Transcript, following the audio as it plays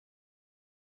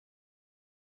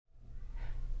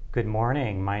Good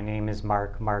morning. My name is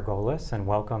Margolis, and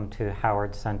welcome to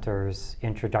Howard Center's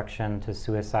Introduction to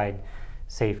Suicide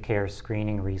Safe Care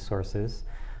Screening Resources.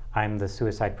 I'm the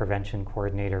Suicide Prevention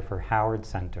Coordinator for Howard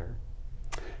Center.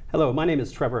 Hello, my name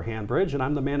is Trevor Hanbridge, and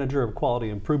I'm the Manager of Quality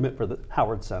Improvement for the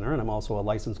Howard Center, and I'm also a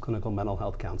licensed clinical mental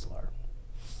health counselor.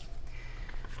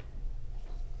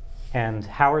 And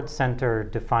Howard Center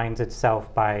defines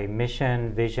itself by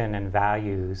mission, vision, and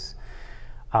values.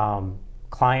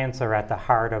 Clients are at the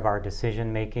heart of our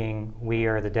decision making. We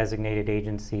are the designated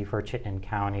agency for Chittenden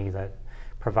County that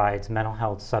provides mental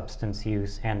health, substance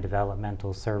use, and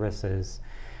developmental services.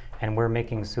 And we're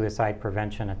making suicide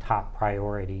prevention a top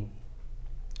priority.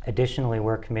 Additionally,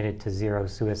 we're committed to zero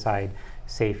suicide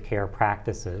safe care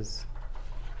practices.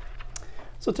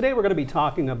 So today we're going to be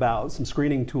talking about some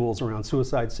screening tools around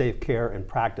suicide safe care and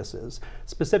practices.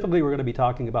 Specifically, we're going to be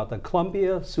talking about the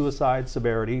Columbia Suicide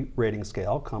Severity Rating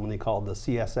Scale, commonly called the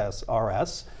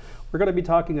CSSRS. We're going to be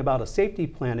talking about a safety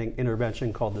planning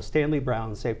intervention called the Stanley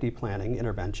Brown Safety Planning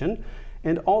Intervention.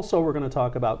 And also we're going to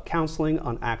talk about counseling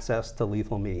on access to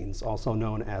lethal means, also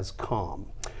known as CALM.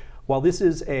 While this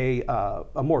is a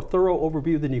more thorough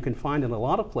overview than you can find in a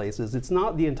lot of places, it's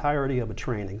not the entirety of a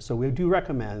training. So we do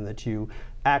recommend that you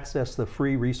access the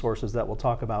free resources that we'll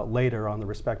talk about later on the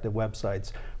respective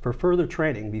websites for further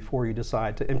training before you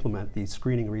decide to implement these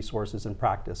screening resources and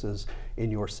practices in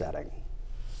your setting.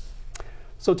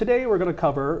 So today we're going to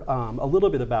cover a little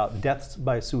bit about deaths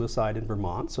by suicide in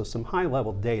Vermont, so some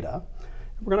high-level data.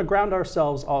 We're going to ground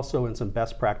ourselves also in some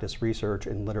best practice research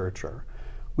and literature.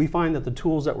 We find that the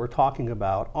tools that we're talking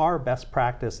about are best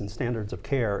practice and standards of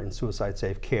care in suicide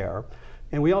safe care.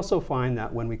 And we also find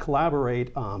that when we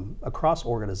collaborate across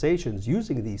organizations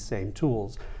using these same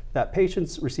tools, that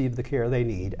patients receive the care they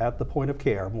need at the point of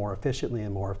care more efficiently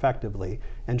and more effectively,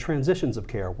 and transitions of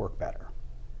care work better.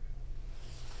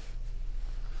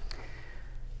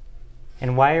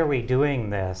 And why are we doing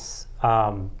this?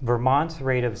 Vermont's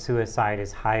rate of suicide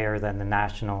is higher than the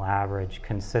national average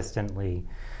consistently.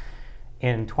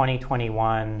 In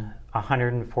 2021,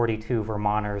 142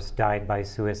 Vermonters died by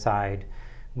suicide.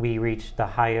 We reached the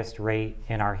highest rate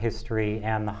in our history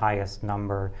and the highest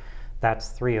number. That's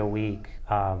 3 a week,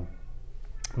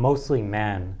 mostly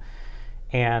men.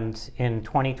 And in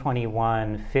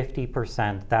 2021,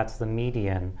 50%, that's the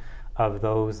median, of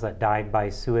those that died by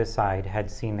suicide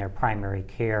had seen their primary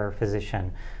care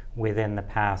physician within the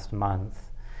past month.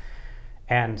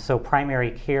 And so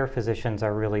primary care physicians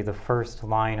are really the first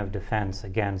line of defense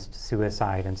against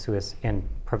suicide and in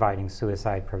providing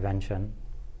suicide prevention.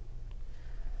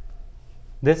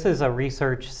 This is a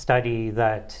research study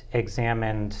that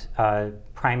examined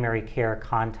primary care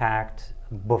contact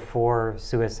before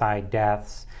suicide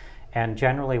deaths. And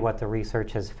generally what the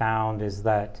research has found is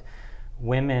that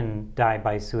women die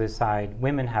by suicide.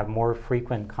 Women have more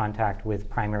frequent contact with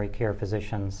primary care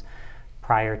physicians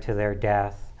prior to their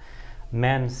death.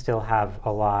 Men still have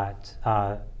a lot.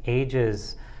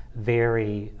 Ages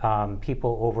vary.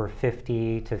 People over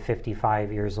 50 to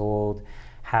 55 years old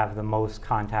have the most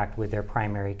contact with their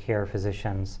primary care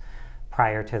physicians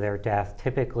prior to their death,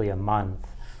 typically a month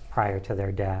prior to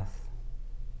their death.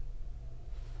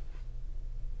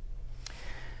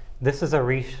 This is a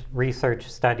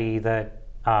research study that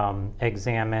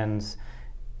examines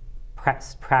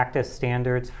practice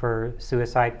standards for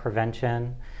suicide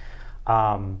prevention.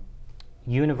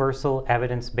 Universal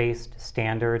evidence-based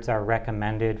standards are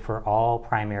recommended for all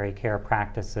primary care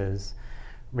practices,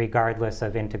 regardless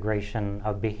of integration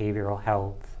of behavioral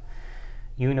health.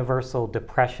 Universal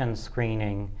depression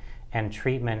screening and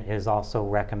treatment is also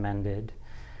recommended.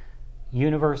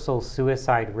 Universal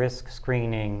suicide risk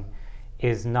screening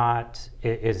is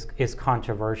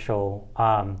controversial,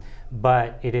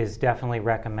 but it is definitely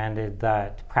recommended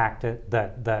that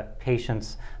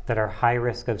patients that are high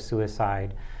risk of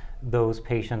suicide, those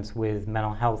patients with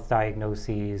mental health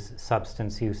diagnoses,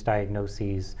 substance use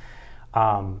diagnoses,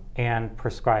 and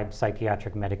prescribed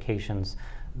psychiatric medications,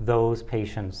 those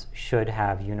patients should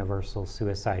have universal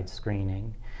suicide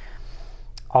screening.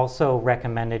 Also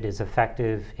recommended is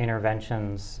effective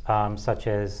interventions such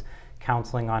as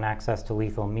counseling on access to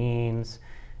lethal means,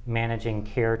 managing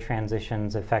care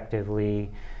transitions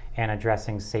effectively, and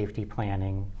addressing safety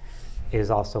planning is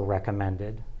also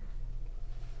recommended.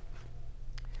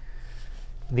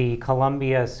 The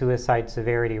Columbia Suicide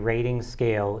Severity Rating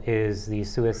Scale is the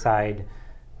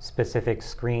suicide-specific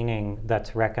screening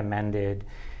that's recommended.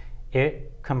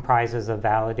 It comprises a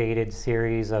validated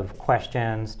series of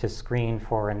questions to screen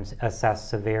for and assess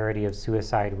severity of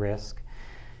suicide risk.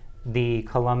 The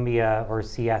Columbia or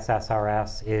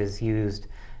CSSRS is used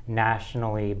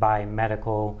nationally by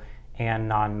medical and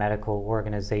non-medical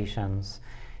organizations.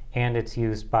 And it's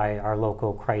used by our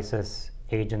local crisis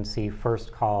agency,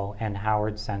 First Call and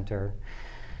Howard Center.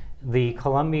 The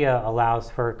Columbia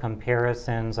allows for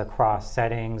comparisons across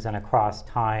settings and across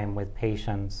time with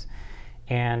patients,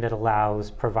 and it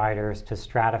allows providers to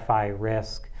stratify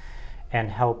risk and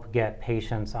help get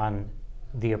patients on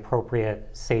the appropriate,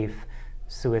 safe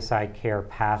suicide care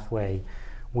pathway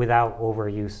without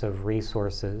overuse of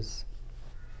resources.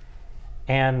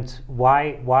 And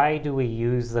why do we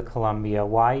use the Columbia?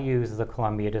 Why use the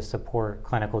Columbia to support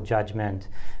clinical judgment?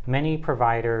 Many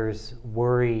providers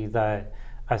worry that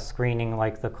a screening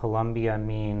like the Columbia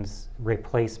means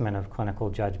replacement of clinical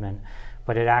judgment,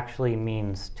 but it actually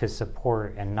means to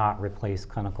support and not replace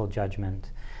clinical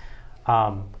judgment.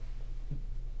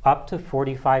 Up to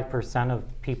 45% of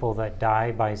people that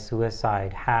die by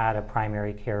suicide had a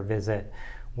primary care visit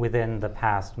within the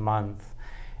past month.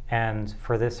 And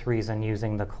for this reason,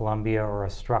 using the Columbia or a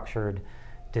structured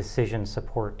decision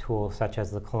support tool such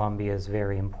as the Columbia is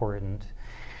very important.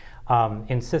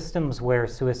 In systems where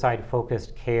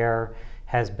suicide-focused care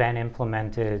has been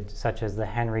implemented, such as the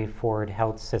Henry Ford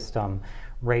Health System,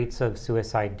 rates of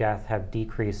suicide death have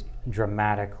decreased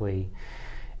dramatically.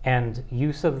 And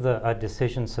use of a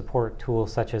decision support tool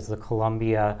such as the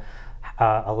Columbia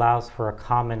allows for a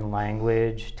common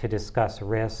language to discuss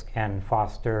risk and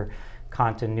foster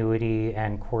continuity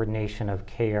and coordination of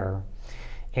care,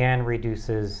 and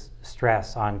reduces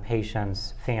stress on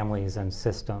patients, families, and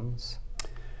systems.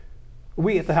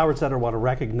 We at the Howard Center want to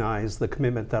recognize the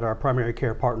commitment that our primary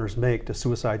care partners make to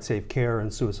suicide-safe care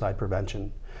and suicide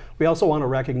prevention. We also want to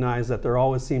recognize that there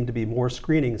always seem to be more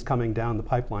screenings coming down the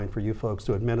pipeline for you folks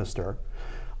to administer.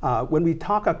 When we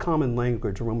talk a common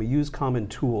language, or when we use common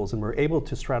tools and we're able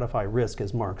to stratify risk,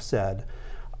 as Mark said,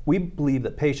 we believe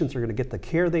that patients are going to get the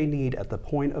care they need at the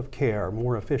point of care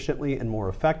more efficiently and more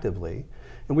effectively.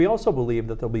 And we also believe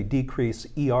that there'll be decreased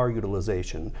ER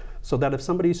utilization, so that if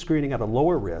somebody's screening at a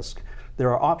lower risk, there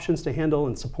are options to handle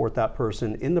and support that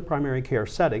person in the primary care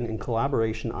setting in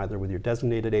collaboration either with your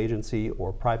designated agency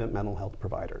or private mental health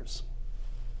providers.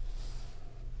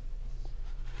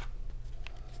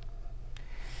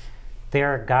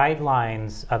 There are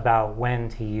guidelines about when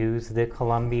to use the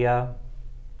Columbia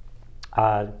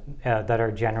that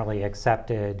are generally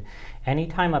accepted.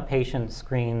 Anytime a patient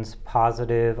screens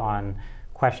positive on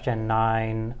question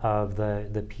 9 of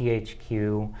the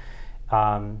PHQ,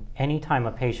 anytime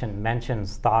a patient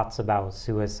mentions thoughts about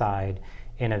suicide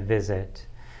in a visit,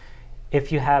 if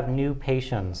you have new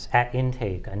patients at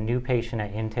intake, a new patient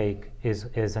at intake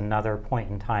is another point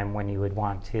in time when you would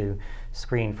want to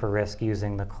screen for risk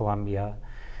using the Columbia.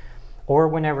 Or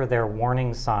whenever there are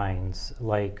warning signs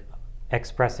like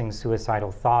expressing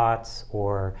suicidal thoughts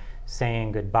or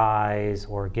saying goodbyes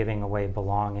or giving away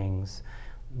belongings,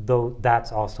 though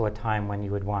that's also a time when you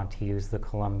would want to use the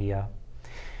Columbia.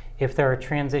 If there are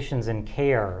transitions in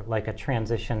care, like a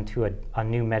transition to a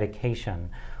new medication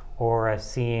or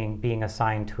being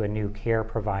assigned to a new care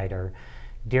provider,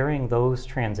 during those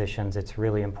transitions it's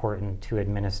really important to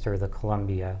administer the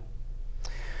Columbia.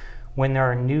 When there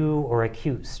are new or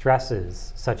acute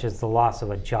stresses, such as the loss of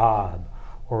a job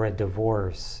or a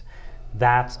divorce,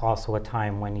 that's also a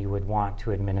time when you would want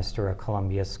to administer a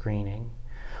Columbia screening.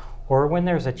 Or when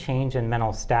there's a change in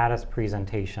mental status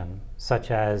presentation, such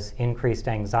as increased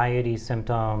anxiety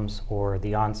symptoms or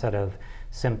the onset of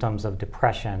symptoms of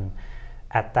depression,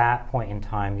 at that point in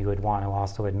time you would want to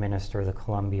also administer the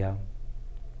Columbia.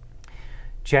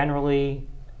 Generally,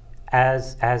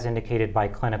 as indicated by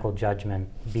clinical judgment,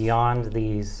 beyond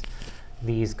these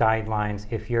guidelines,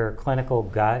 if your clinical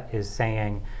gut is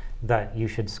saying that you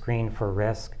should screen for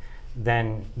risk,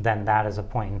 then that is a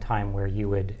point in time where you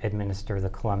would administer the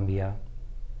Columbia.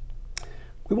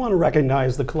 We want to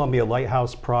recognize the Columbia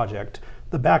Lighthouse Project,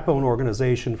 the backbone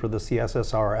organization for the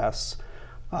CSSRS.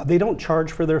 They don't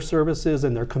charge for their services,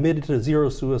 and they're committed to zero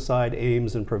suicide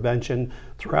aims and prevention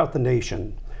throughout the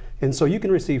nation. And so you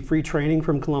can receive free training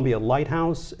from Columbia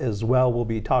Lighthouse. As well, we'll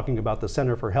be talking about the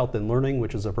Center for Health and Learning,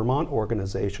 which is a Vermont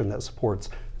organization that supports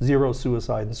zero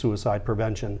suicide and suicide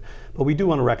prevention. But we do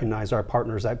want to recognize our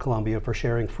partners at Columbia for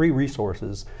sharing free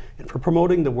resources and for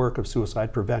promoting the work of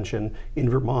suicide prevention in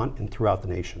Vermont and throughout the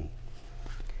nation.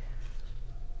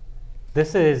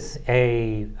 This is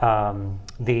the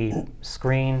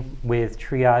screen with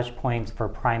triage points for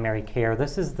primary care.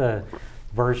 This is the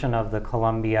version of the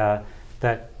Columbia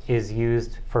that is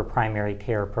used for primary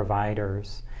care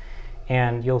providers.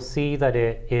 And you'll see that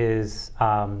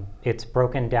it's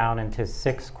broken down into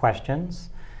 6 questions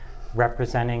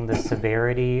representing the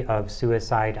severity of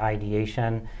suicide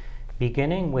ideation,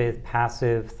 beginning with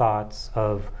passive thoughts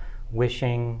of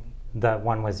wishing that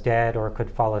one was dead or could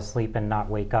fall asleep and not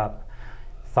wake up,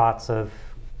 thoughts of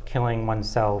killing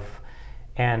oneself,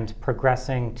 and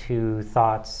progressing to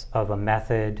thoughts of a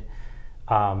method,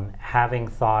 having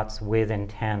thoughts with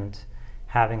intent,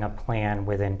 having a plan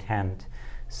with intent.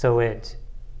 So it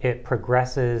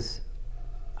progresses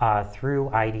through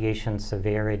ideation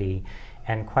severity.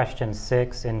 And question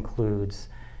 6 includes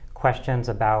questions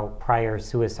about prior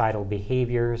suicidal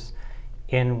behaviors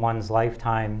in one's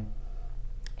lifetime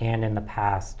and in the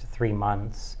past 3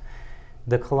 months.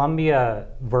 The Columbia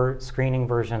screening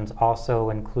versions also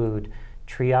include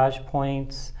triage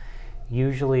points.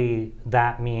 Usually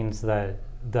that means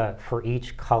that for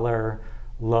each color,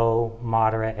 low,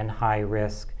 moderate, and high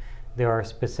risk, there are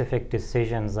specific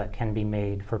decisions that can be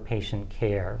made for patient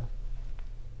care.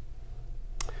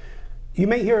 You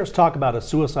may hear us talk about a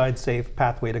suicide-safe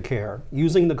pathway to care,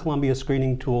 using the Columbia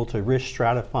screening tool to risk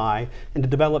stratify and to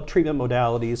develop treatment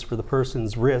modalities for the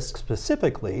person's risk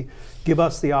specifically, give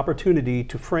us the opportunity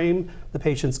to frame the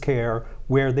patient's care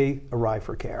where they arrive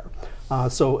for care.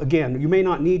 So again, you may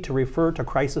not need to refer to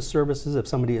crisis services if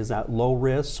somebody is at low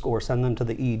risk or send them to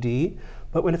the ED,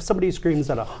 but if somebody screens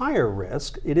at a higher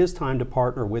risk, it is time to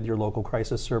partner with your local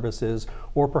crisis services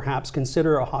or perhaps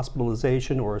consider a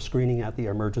hospitalization or a screening at the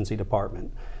emergency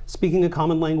department. Speaking a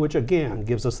common language, again,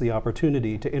 gives us the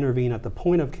opportunity to intervene at the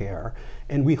point of care,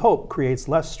 and we hope creates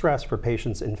less stress for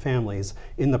patients and families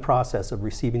in the process of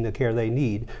receiving the care they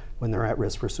need when they're at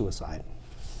risk for suicide.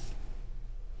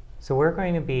 So we're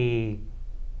going to be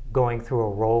going through a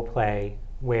role play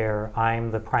where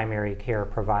I'm the primary care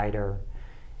provider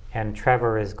and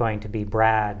Trevor is going to be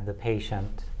Brad, the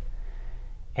patient.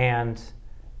 And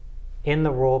in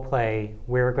the role play,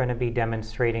 we're going to be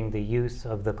demonstrating the use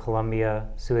of the Columbia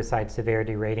Suicide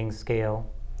Severity Rating Scale.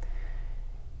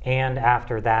 And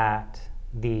after that,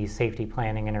 the safety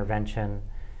planning intervention,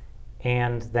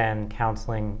 and then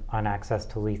counseling on access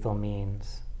to lethal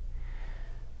means.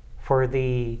 For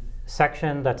the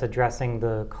section that's addressing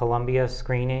the Columbia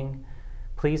screening,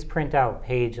 please print out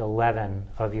page 11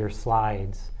 of your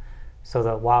slides so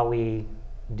that while we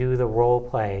do the role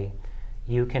play,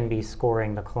 you can be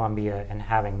scoring the Columbia and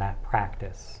having that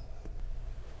practice.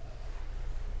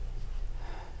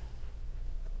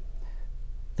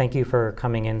 Thank you for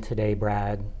coming in today,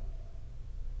 Brad.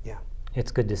 Yeah.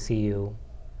 It's good to see you.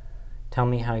 Tell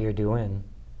me how you're doing.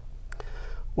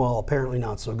 Well, apparently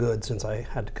not so good since I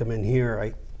had to come in here.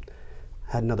 I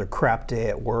had another crap day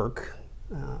at work.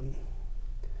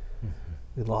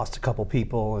 We lost a couple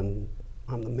people and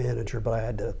I'm the manager, but I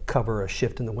had to cover a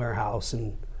shift in the warehouse,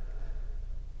 and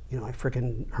you know, I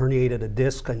freaking herniated a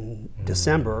disc in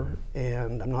December,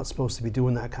 and I'm not supposed to be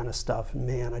doing that kind of stuff. And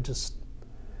man, I just,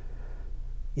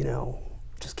 you know,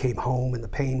 just came home and the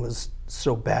pain was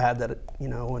so bad that it, you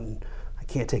know, and I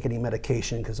can't take any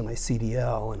medication because of my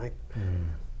CDL, and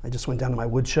I just went down to my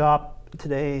wood shop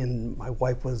today, and my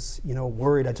wife was, you know,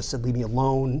 worried. I just said, leave me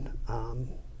alone.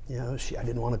 You know, I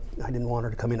didn't want her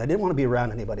to come in. I didn't want to be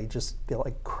around anybody. Just feel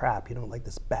like crap, you know, like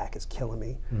this back is killing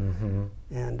me.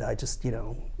 And I just, you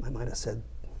know, I might have said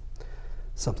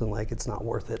something like it's not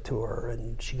worth it to her,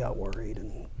 and she got worried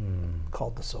and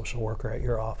called the social worker at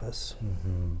your office.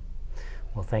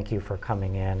 Well, thank you for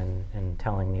coming in and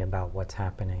telling me about what's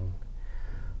happening.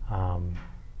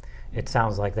 It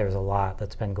sounds like there's a lot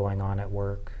that's been going on at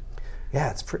work.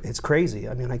 Yeah, it's crazy.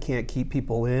 I mean, I can't keep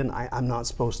people in. I'm not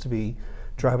supposed to be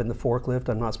driving the forklift.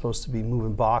 I'm not supposed to be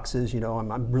moving boxes. You know,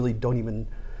 I really don't even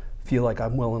feel like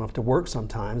I'm well enough to work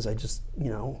sometimes. I just, you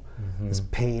know, this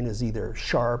pain is either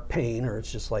sharp pain or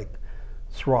it's just like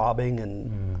throbbing,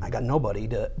 and I got nobody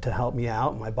to help me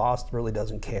out. My boss really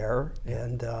doesn't care,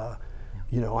 and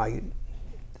you know,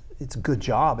 it's a good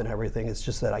job and everything. It's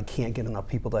just that I can't get enough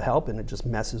people to help, and it just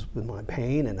messes with my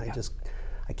pain, and I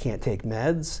can't take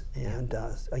meds, and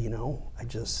you know,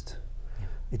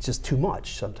 it's just too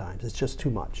much sometimes. It's just too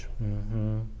much.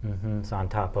 So on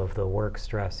top of the work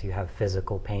stress, you have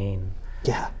physical pain.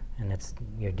 Yeah. And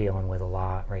you're dealing with a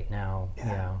lot right now.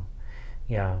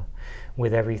 Yeah.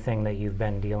 With everything that you've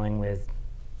been dealing with,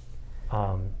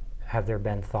 have there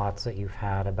been thoughts that you've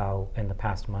had about in the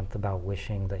past month about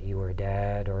wishing that you were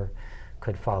dead or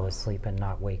could fall asleep and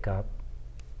not wake up?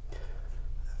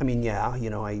 I mean, yeah, you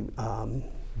know,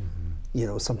 you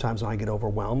know, sometimes when I get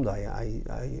overwhelmed, you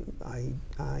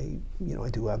know, I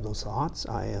do have those thoughts.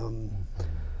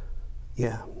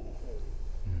 Yeah.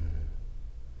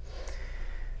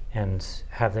 And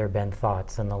have there been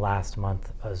thoughts in the last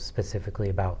month specifically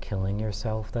about killing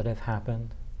yourself that have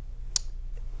happened?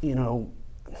 You know,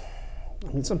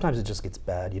 I mean, sometimes it just gets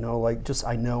bad, you know, like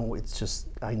I know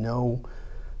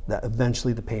that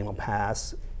eventually the pain will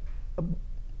pass.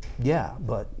 yeah,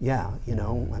 but yeah, you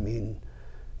know, I mean,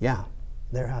 yeah,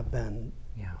 there have been,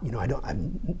 you know,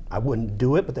 I wouldn't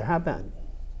do it, but there have been.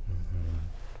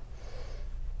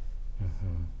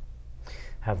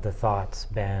 Have the thoughts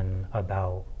been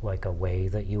about like a way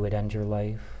that you would end your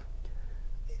life?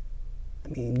 I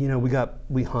mean, you know,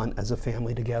 we hunt as a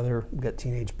family together. We got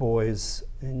teenage boys,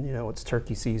 and you know, it's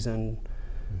turkey season,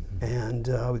 and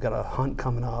we got a hunt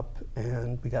coming up,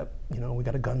 and we got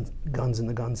a guns in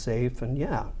the gun safe, and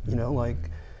yeah, you know, like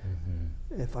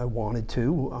if I wanted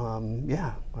to,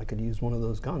 yeah, I could use one of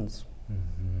those guns.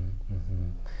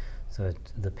 So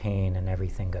the pain and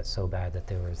everything got so bad that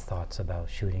there was thoughts about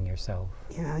shooting yourself?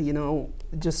 Yeah, you know,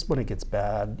 just when it gets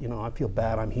bad, you know, I feel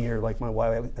bad I'm here. Like my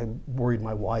wife, I worried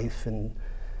my wife, and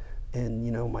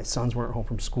you know, my sons weren't home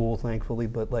from school, thankfully,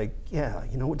 but like, yeah,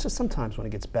 you know, just sometimes when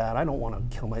it gets bad, I don't want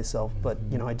to kill myself, but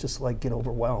you know, I just like get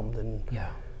overwhelmed, and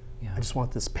I just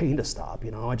want this pain to stop,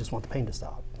 you know, I just want the pain to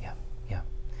stop. Yeah.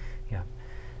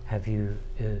 Have you,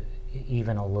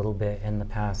 even a little bit in the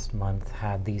past month,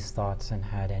 had these thoughts and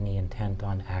had any intent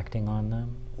on acting on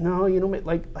them? No, you know,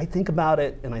 like I think about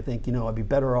it and I think, you know, I'd be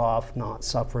better off not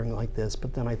suffering like this,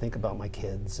 but then I think about my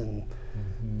kids, and,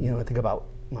 you know, I think about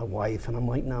my wife, and I'm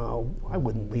like, no, I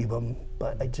wouldn't leave them,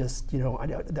 but I just, you know,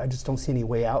 I just don't see any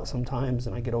way out sometimes,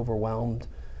 and I get overwhelmed.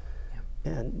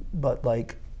 But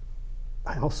like,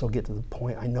 I also get to the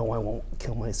point, I know I won't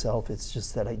kill myself, it's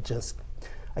just that I just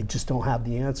don't have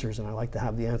the answers, and I like to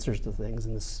have the answers to things,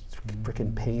 and this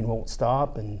freaking pain won't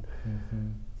stop, and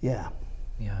yeah,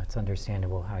 it's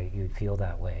understandable how you'd feel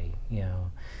that way, you know.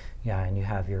 Yeah, and you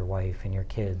have your wife and your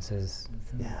kids as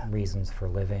reasons for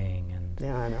living, and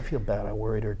yeah, and I feel bad. I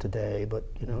worried her today, but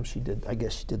you know, I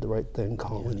guess she did the right thing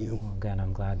calling you. Well, again,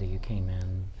 I'm glad that you came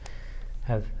in.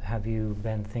 Have you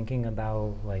been thinking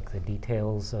about like the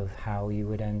details of how you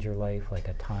would end your life, like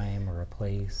a time or a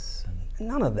place?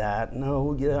 None of that.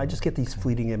 No, yeah, I just get these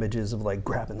fleeting images of like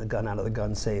grabbing the gun out of the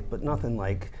gun safe, but nothing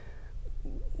like,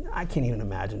 I can't even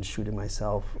imagine shooting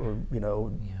myself or, you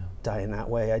know, dying that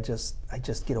way. I just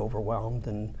get overwhelmed,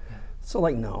 and so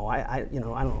like, no, I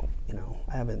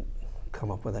haven't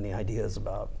come up with any ideas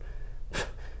about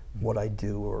what I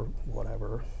do or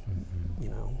whatever, you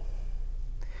know.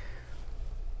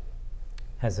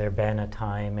 Has there been a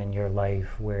time in your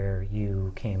life where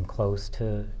you came close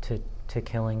to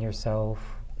killing yourself?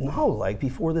 No, like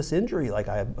before this injury, like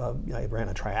I ran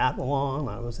a triathlon,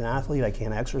 I was an athlete, I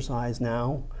can't exercise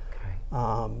now.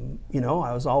 You know,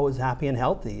 I was always happy and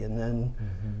healthy, and then,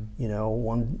 you know,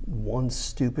 one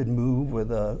stupid move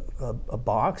with a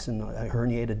box, and I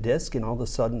herniated a disc, and all of a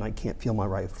sudden I can't feel my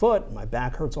right foot, and my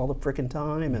back hurts all the frickin'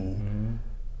 time, and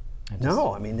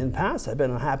no, I mean, in the past I've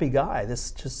been a happy guy.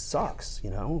 This just sucks, you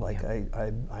know. Like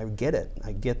I get it.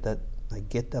 I get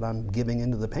that I'm giving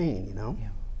into the pain, you know.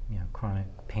 Yeah, chronic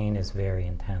pain is very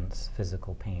intense,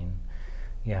 physical pain.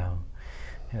 Yeah.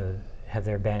 Have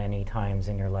there been any times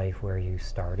in your life where you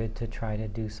started to try to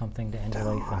do something to end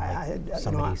your life, and like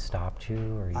somebody stopped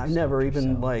you, or you I've never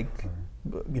even yourself,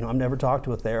 you know, I've never talked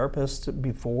to a therapist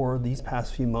before these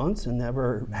past few months, and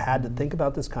never had to think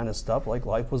about this kind of stuff. Like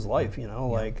life was life, you know,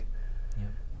 like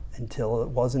until it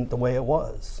wasn't the way it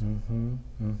was.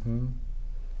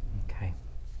 Okay.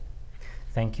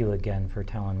 Thank you again for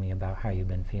telling me about how you've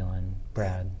been feeling,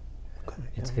 Brad. Okay.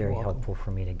 It's very helpful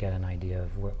for me to get an idea of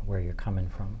where you're coming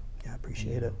from. Yeah, I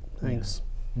appreciate it. Thanks.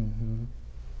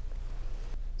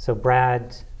 So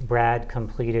Brad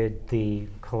completed the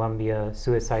Columbia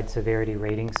Suicide Severity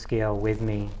Rating Scale with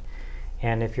me,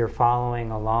 and if you're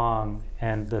following along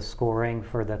and the scoring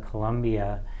for the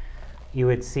Columbia, you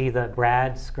would see that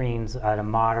Brad screens at a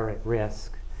moderate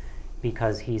risk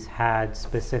because he's had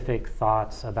specific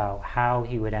thoughts about how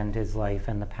he would end his life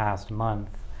in the past month,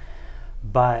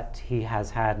 but he has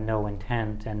had no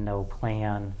intent and no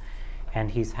plan, and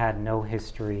he's had no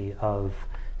history of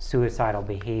suicidal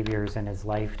behaviors in his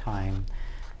lifetime,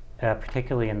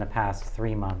 particularly in the past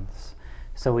 3 months.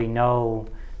 So we know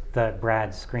that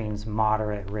Brad screens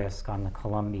moderate risk on the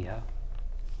Columbia.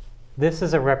 This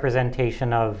is a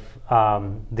representation of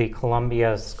the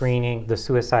Columbia screening, the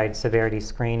suicide severity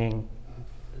screening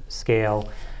scale,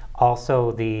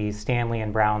 also the Stanley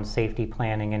and Brown safety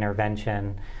planning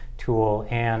intervention tool,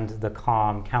 and the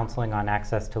CALM, counseling on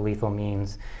access to lethal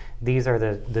means. These are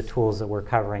the tools that we're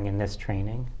covering in this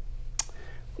training.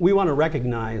 We want to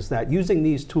recognize that using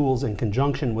these tools in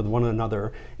conjunction with one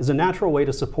another is a natural way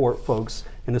to support folks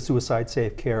in a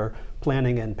suicide-safe care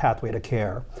planning and pathway to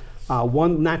care.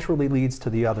 One naturally leads to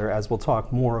the other, as we'll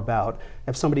talk more about.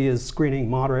 If somebody is screening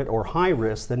moderate or high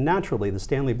risk, then naturally the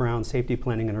Stanley Brown safety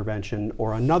planning intervention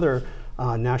or another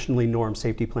nationally normed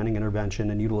safety planning intervention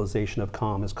and utilization of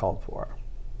CALM is called for.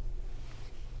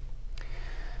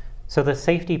 So the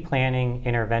Safety Planning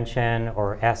Intervention,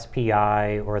 or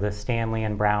SPI, or the Stanley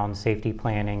and Brown Safety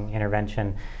Planning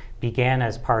Intervention, began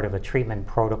as part of a treatment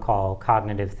protocol,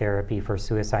 cognitive therapy for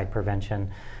suicide prevention,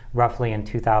 roughly in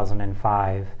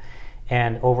 2005.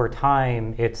 And over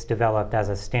time, it's developed as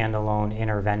a standalone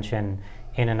intervention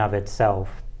in and of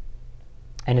itself.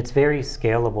 And it's very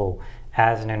scalable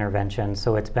as an intervention,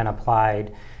 so it's been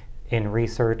applied in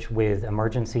research with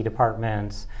emergency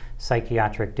departments,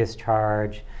 psychiatric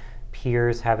discharge.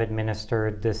 Peers have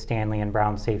administered the Stanley and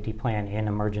Brown Safety Plan in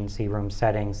emergency room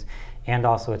settings, and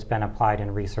also it's been applied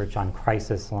in research on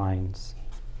crisis lines.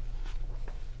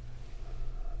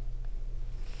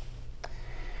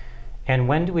 And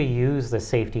when do we use the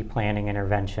safety planning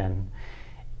intervention?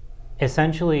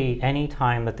 Essentially, any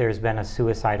time that there's been a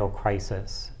suicidal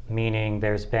crisis, meaning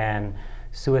there's been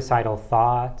suicidal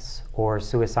thoughts or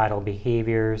suicidal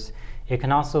behaviors. It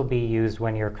can also be used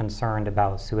when you're concerned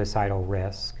about suicidal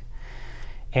risk.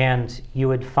 And you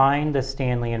would find the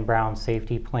Stanley and Brown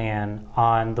Safety Plan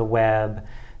on the web.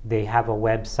 They have a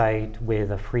website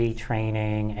with a free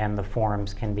training, and the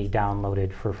forms can be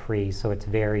downloaded for free, so it's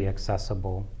very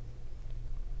accessible.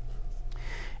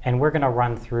 And we're going to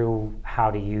run through how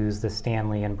to use the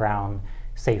Stanley and Brown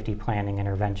Safety Planning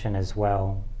Intervention as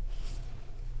well.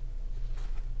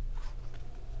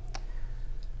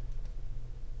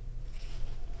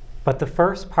 But the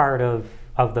first part of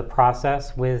the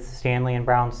process with Stanley and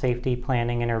Brown Safety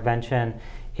Planning Intervention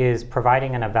is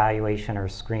providing an evaluation or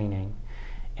screening.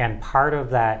 And part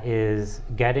of that is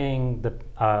getting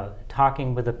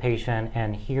talking with the patient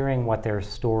and hearing what their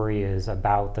story is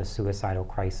about the suicidal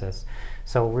crisis.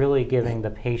 So really giving the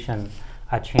patient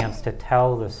a chance to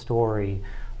tell the story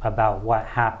about what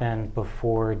happened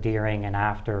before, during, and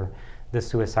after the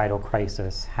suicidal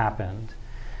crisis happened.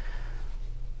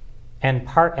 And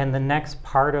the next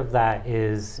part of that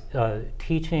is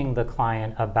teaching the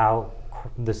client about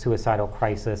the suicidal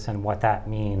crisis and what that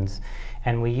means.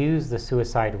 And we use the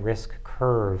suicide risk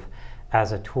curve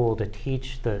as a tool to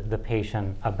teach the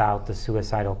patient about the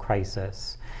suicidal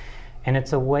crisis. And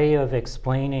it's a way of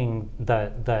explaining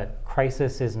that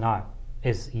crisis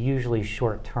is usually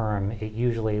short term. It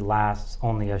usually lasts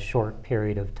only a short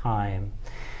period of time.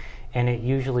 And it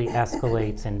usually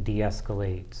escalates and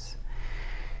de-escalates.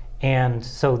 And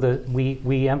so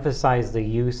we emphasize the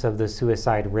use of the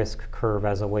suicide risk curve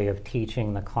as a way of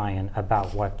teaching the client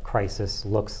about what crisis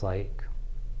looks like.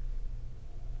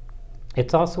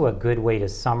 It's also a good way to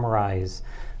summarize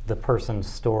the person's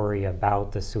story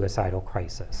about the suicidal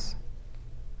crisis.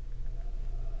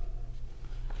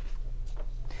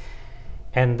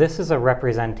 And this is a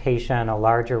representation, a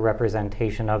larger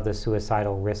representation of the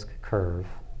suicidal risk curve.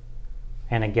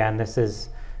 And again, this is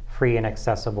free and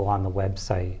accessible on the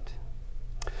website.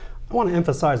 I want to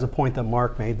emphasize a point that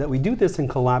Mark made, that we do this in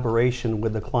collaboration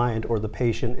with the client or the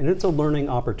patient, and it's a learning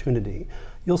opportunity.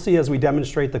 You'll see as we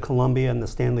demonstrate the Columbia and the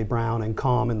Stanley Brown and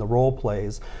CALM in the role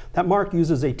plays, that Mark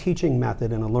uses a teaching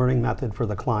method and a learning method for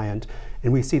the client,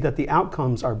 and we see that the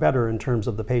outcomes are better in terms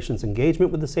of the patient's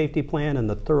engagement with the safety plan and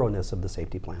the thoroughness of the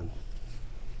safety plan.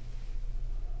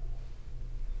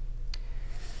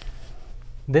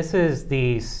 This is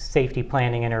the safety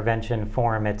planning intervention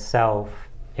form itself.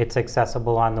 It's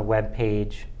accessible on the web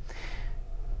page.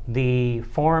 The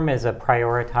form is a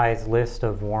prioritized list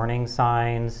of warning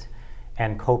signs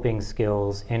and coping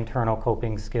skills, internal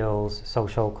coping skills,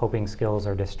 social coping skills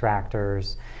or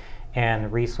distractors,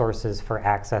 and resources for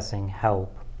accessing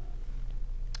help.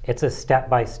 It's a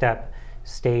step-by-step,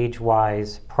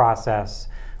 stage-wise process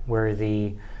where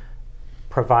the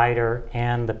provider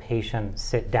and the patient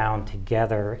sit down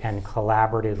together and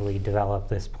collaboratively develop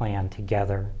this plan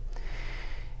together.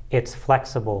 It's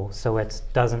flexible, so it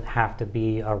doesn't have to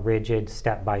be a rigid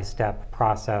step-by-step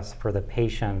process for the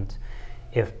patient.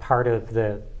 If part of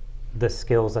the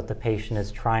skills that the patient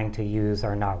is trying to use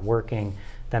are not working,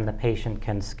 then the patient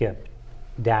can skip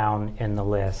down in the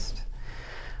list.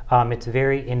 It's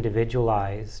very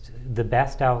individualized. The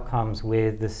best outcomes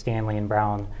with the Stanley and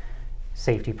Brown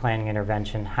safety planning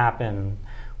intervention happen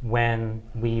when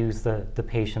we use the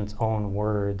patient's own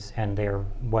words and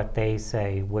what they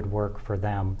say would work for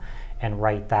them, and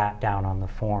write that down on the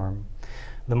form.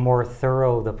 The more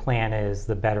thorough the plan is,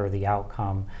 the better the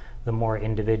outcome. The more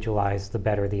individualized, the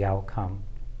better the outcome.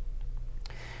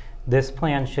 This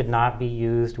plan should not be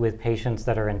used with patients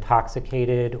that are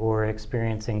intoxicated or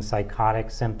experiencing psychotic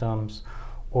symptoms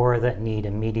or that need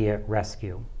immediate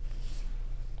rescue.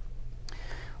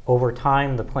 Over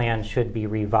time, the plan should be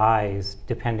revised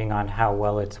depending on how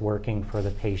well it's working for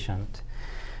the patient.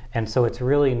 And so it's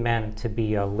really meant to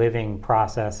be a living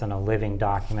process and a living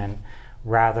document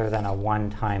rather than a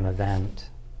one-time event.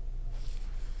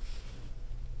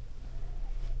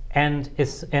 And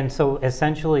so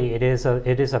essentially it is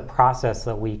a process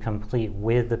that we complete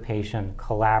with the patient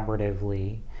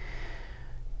collaboratively.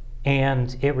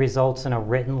 And it results in a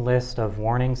written list of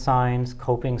warning signs,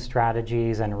 coping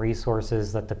strategies, and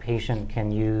resources that the patient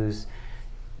can use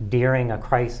during a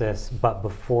crisis, but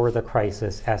before the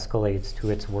crisis escalates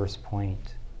to its worst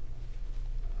point.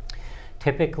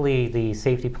 Typically, the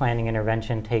safety planning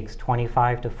intervention takes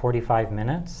 25 to 45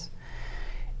 minutes.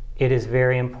 It is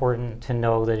very important to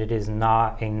know that it is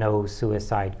not a no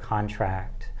suicide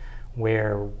contract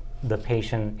where the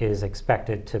patient is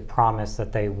expected to promise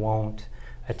that they won't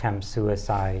attempt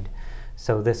suicide.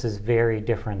 So this is very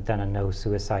different than a no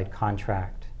suicide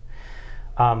contract.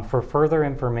 For further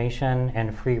information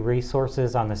and free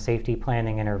resources on the safety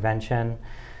planning intervention,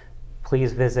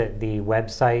 please visit the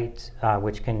website,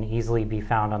 which can easily be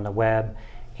found on the web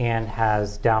and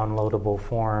has downloadable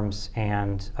forms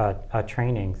and a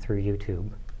training through YouTube.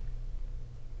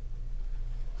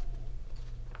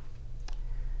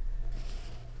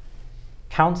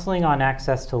 Counseling on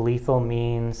access to lethal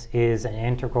means is an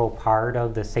integral part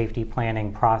of the safety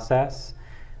planning process,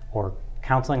 or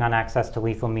counseling on access to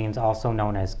lethal means, also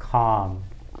known as COM.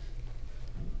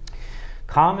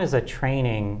 COM is a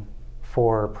training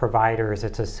for providers.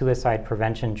 It's a suicide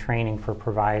prevention training for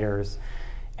providers,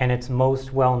 and it's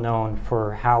most well known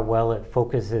for how well it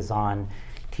focuses on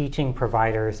teaching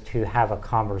providers to have a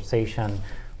conversation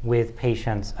with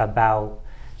patients about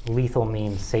lethal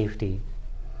means safety.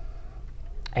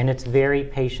 And it's very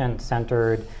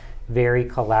patient-centered, very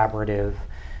collaborative.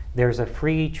 There's a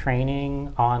free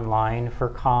training online for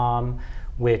COM,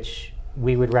 which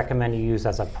we would recommend you use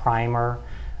as a primer.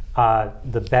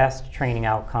 The best training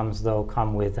outcomes, though,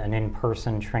 come with an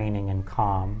in-person training in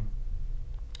COM,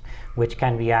 which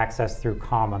can be accessed through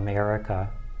COM America.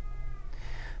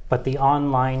 But the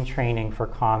online training for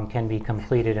COM can be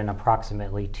completed in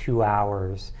approximately 2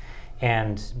 hours,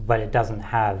 but it doesn't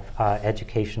have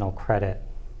educational credit.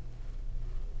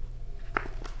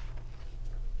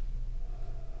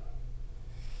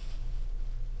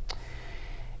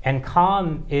 And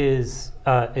COM is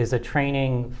a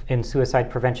training in suicide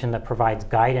prevention that provides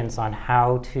guidance on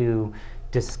how to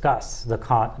discuss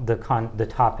the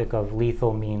topic of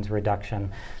lethal means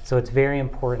reduction. So it's very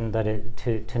important that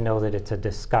to know that it's a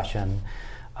discussion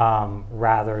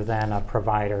rather than a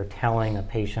provider telling a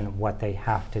patient what they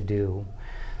have to do.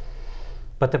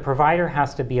 But the provider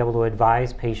has to be able to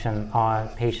advise patients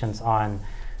on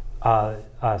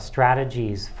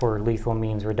strategies for lethal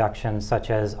means reduction, such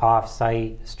as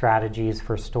off-site strategies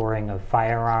for storing of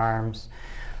firearms,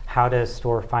 how to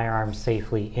store firearms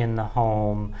safely in the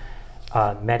home,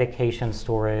 medication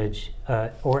storage,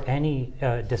 or any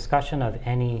discussion of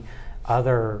any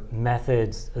other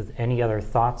methods, any other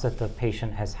thoughts that the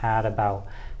patient has had about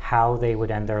how they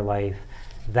would end their life.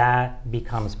 That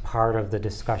becomes part of the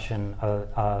discussion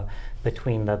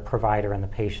between the provider and the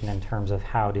patient in terms of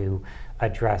how to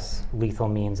address lethal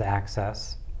means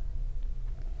access.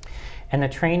 And the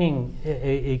training,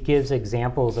 it gives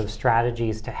examples of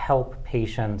strategies to help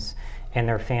patients and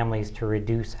their families to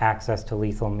reduce access to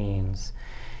lethal means.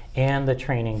 And the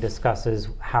training discusses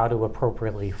how to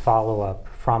appropriately follow up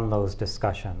from those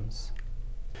discussions.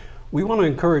 We want to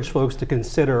encourage folks to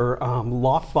consider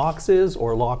lock boxes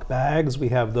or lock bags. We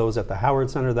have those at the Howard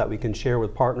Center that we can share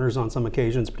with partners on some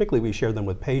occasions. Particularly, we share them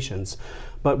with patients.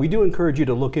 But we do encourage you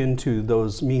to look into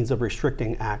those means of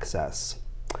restricting access.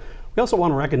 We also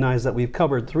want to recognize that we've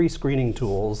covered 3 screening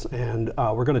tools, and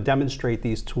we're going to demonstrate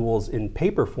these tools in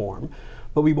paper form.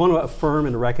 But we want to affirm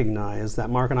and recognize that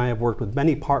Mark and I have worked with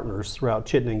many partners throughout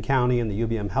Chittenden County and the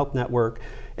UVM Health Network,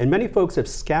 and many folks have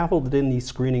scaffolded in these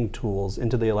screening tools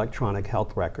into the electronic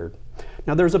health record.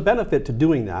 Now, there's a benefit to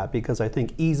doing that because I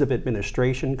think ease of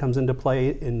administration comes into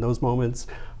play in those moments.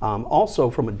 Also,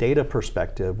 from a data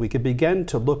perspective, we could begin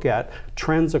to look at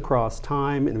trends across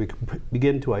time, and we could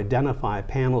begin to identify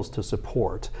panels to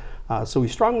support. So we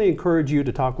strongly encourage you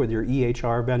to talk with your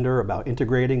EHR vendor about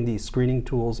integrating these screening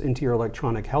tools into your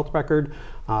electronic health record.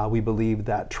 We believe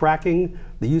that tracking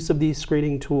the use of these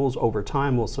screening tools over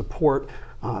time will support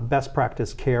best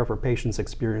practice care for patients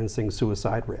experiencing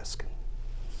suicide risk.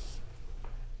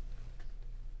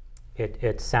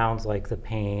 It sounds like the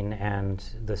pain and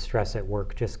the stress at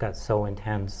work just got so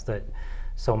intense, that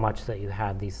so much that you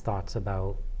had these thoughts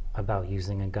about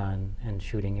using a gun and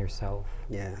shooting yourself.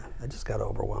 Yeah, I just got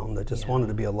overwhelmed. I just wanted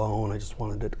to be alone. I just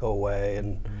wanted it to go away,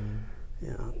 and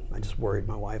I just worried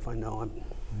my wife. I know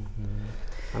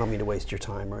I don't mean to waste your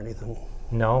time or anything.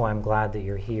 No, I'm glad that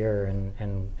you're here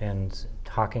and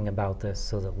talking about this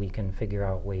so that we can figure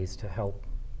out ways to help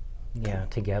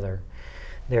together.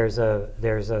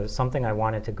 There's something I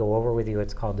wanted to go over with you.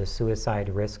 It's called the suicide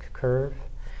risk curve.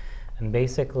 And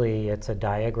basically, it's a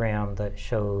diagram that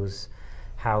shows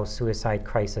how suicide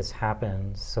crisis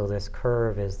happens. So this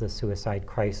curve is the suicide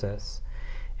crisis.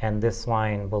 And this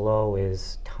line below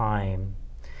is time.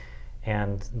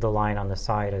 And the line on the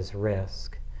side is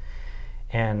risk.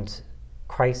 And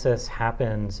crisis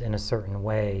happens in a certain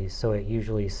way. So it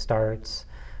usually starts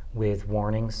with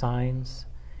warning signs.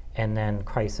 And then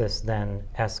crisis then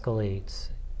escalates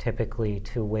typically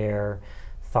to where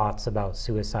thoughts about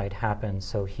suicide happen.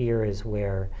 So here is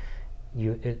where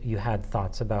you had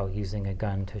thoughts about using a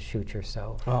gun to shoot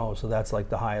yourself. Oh, so that's like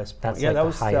the highest point. That's Yeah,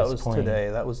 like that was point. Today.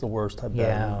 That was the worst I've been.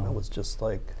 Yeah. That was just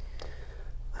like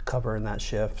covering that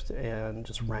shift and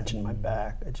just wrenching my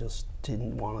back. I just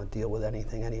didn't want to deal with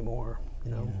anything anymore,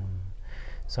 you know. Yeah.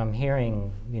 So I'm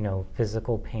hearing,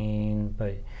 physical pain,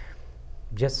 but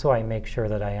just so I make sure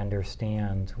that I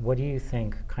understand, what do you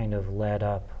think kind of led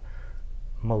up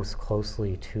most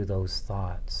closely to those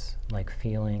thoughts, like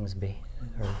feelings,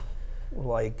 or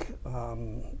like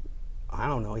I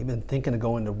don't know, even thinking of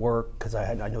going to work, because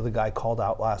I know the guy called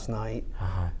out last night,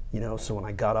 so when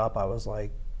I got up I was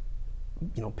like,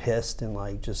 pissed and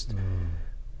like just,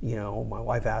 my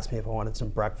wife asked me if I wanted some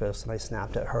breakfast and I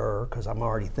snapped at her because I'm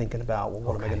already thinking about, well,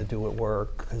 what am I going to do at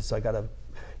work, because I got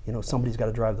to, somebody's got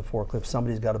to drive the forklift,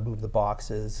 somebody's got to move the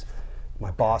boxes.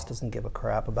 My boss doesn't give a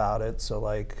crap about it, so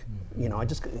like, I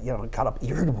just, got up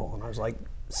irritable and I was like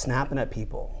snapping at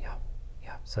people. Yeah.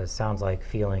 So it sounds like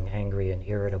feeling angry and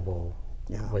irritable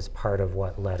was part of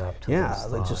what led up to those thoughts.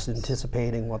 Like just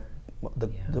anticipating what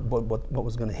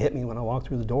was going to hit me when I walked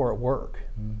through the door at work.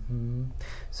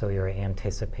 So you're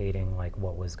anticipating like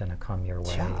what was going to come your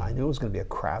way. Yeah, I knew it was going to be a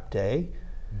crap day.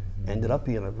 Ended up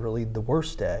being the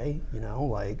worst day.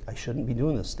 Like I shouldn't be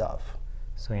doing this stuff.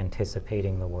 So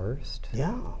anticipating the worst?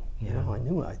 Yeah. I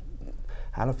knew I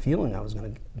had a feeling I was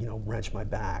going to, wrench my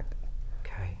back.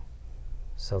 Okay.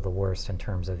 So the worst in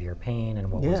terms of your pain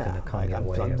and what was going to come your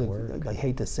way at work. I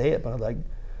hate to say it, but like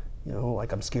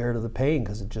I'm scared of the pain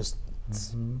because it just,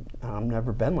 I've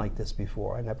never been like this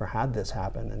before. I never had this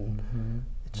happen, and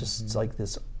it's just it's like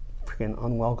this freaking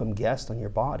unwelcome guest on your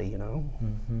body,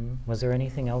 Was there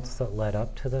anything else that led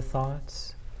up to the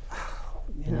thoughts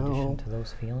in addition to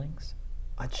those feelings?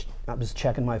 I was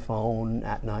checking my phone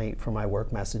at night for my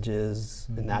work messages,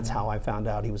 and that's how I found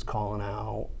out he was calling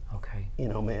out. Okay.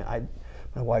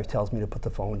 My wife tells me to put the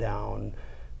phone down,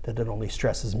 that it only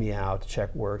stresses me out to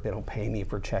check work. They don't pay me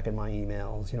for checking my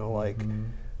emails.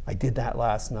 I did that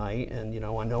last night, and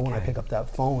I know when I pick up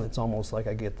that phone, it's almost like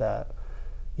I get that,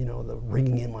 the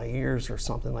ringing in my ears or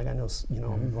something. Like I know,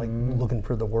 I'm like looking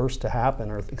for the worst to happen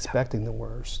or expecting the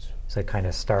worst. So it kind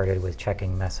of started with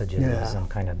checking messages and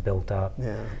kind of built up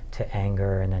to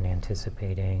anger and then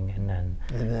anticipating and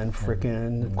then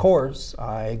freaking, of course,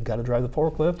 I got to drive the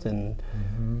forklift, and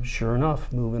sure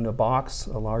enough, moving a box,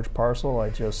 a large parcel,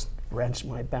 I just wrenched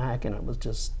my back, and it was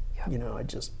just, I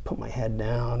just put my head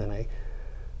down, and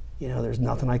there's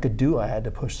nothing I could do. I had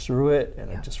to push through it, and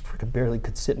I just freaking barely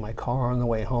could sit in my car on the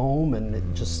way home, and it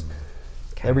just...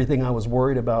 Everything I was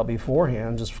worried about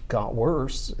beforehand just got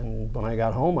worse, and when I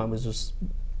got home, I was just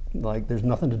like, there's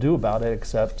nothing to do about it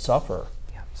except suffer.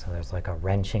 Yeah, so there's like a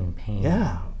wrenching pain.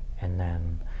 Yeah. And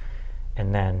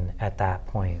then at that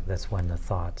point, that's when the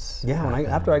thoughts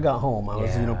after I got home, I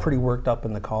was, pretty worked up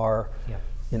in the car. Yeah.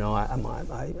 I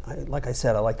like I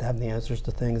said, I like to have the answers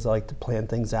to things. I like to plan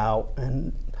things out,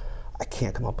 and I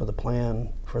can't come up with a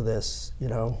plan for this,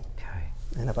 Okay.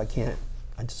 And if I can't,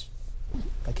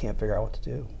 I can't figure out what to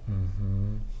do.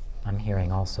 I'm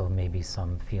hearing also maybe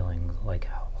some feeling like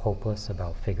hopeless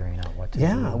about figuring out what to do.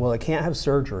 Yeah, well, I can't have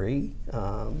surgery.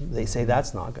 They say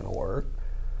that's not going to work.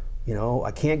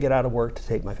 I can't get out of work to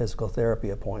take my physical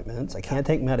therapy appointments. I can't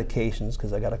take medications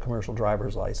because I got a commercial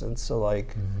driver's license. So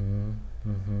like,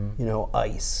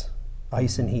 ice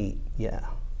and heat. Yeah,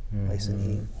 ice and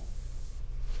heat.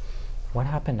 What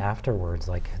happened afterwards?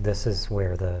 Like this is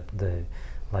where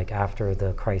like after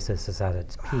the crisis is at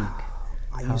its peak.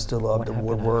 I used to love to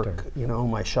woodwork,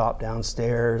 my shop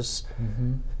downstairs.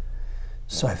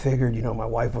 So I figured, my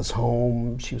wife was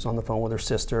home, she was on the phone with her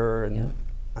sister, and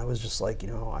I was just like,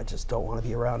 I just don't want to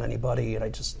be around anybody, and I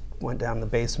just went down in the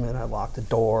basement, I locked the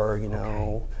door,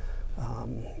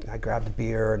 I grabbed a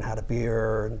beer and had a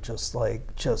beer, and just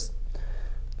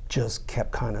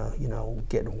kept kind of,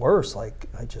 getting worse. Like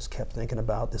I just kept thinking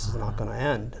about this is not going to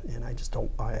end, and I just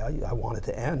don't. I want it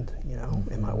to end,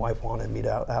 And my wife wanted me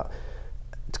to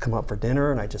come up for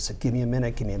dinner, and I just said, "Give me a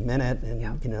minute,"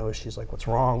 and she's like, "What's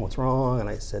wrong? What's wrong?" And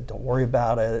I said, "Don't worry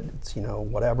about it. It's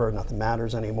whatever. Nothing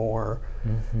matters anymore."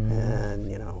 And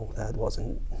then, you know,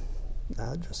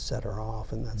 that just set her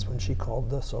off, and that's when she called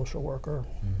the social worker.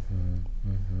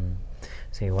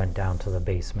 So you went down to the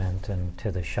basement and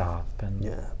to the shop, and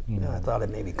you know. I thought it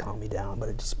maybe calmed me down, but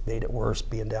it just made it worse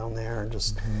being down there and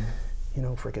just, you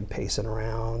know, freaking pacing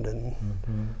around and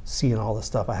seeing all the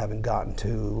stuff I haven't gotten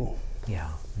to. Yeah,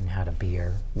 and had a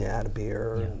beer. Yeah, I had a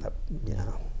beer, and that,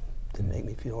 didn't make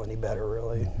me feel any better,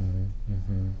 really.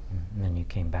 And then you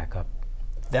came back up.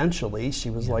 Eventually, she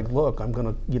was like, "Look, I'm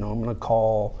gonna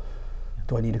call.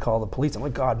 Do I need to call the police?" I'm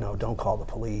like, "God, no, don't call the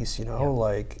police." You know,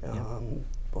 like,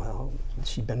 well,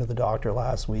 she'd been to the doctor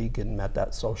last week and met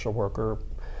that social worker.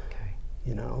 Okay.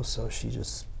 You know, so she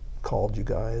just called you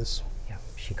guys. Yeah,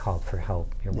 she called for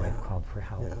help. Your wife called for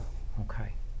help. Yeah.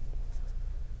 Okay.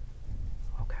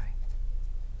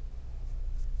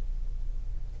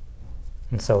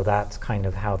 And so that's kind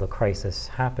of how the crisis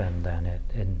happened then.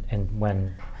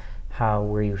 How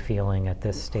were you feeling at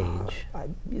this stage? I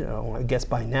guess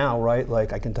by now, right?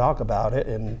 Like, I can talk about it,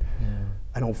 and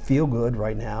I don't feel good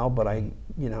right now, but I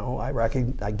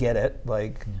get it.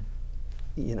 Like,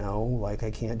 like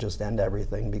I can't just end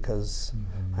everything because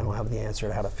I don't have the answer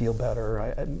to how to feel better.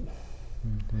 I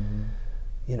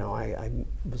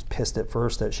was pissed at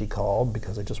first that she called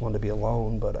because I just wanted to be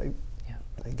alone, but I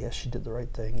guess she did the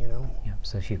right thing, you know? Yeah,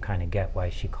 so you kind of get why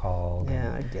she called.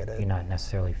 Yeah, I get it. You're not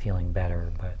necessarily feeling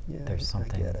better, but there's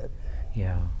something. I get it.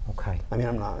 Yeah, okay. I mean,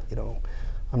 I'm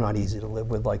not easy to live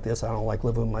with like this. I don't like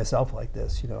living with myself like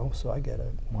this, you know, so I get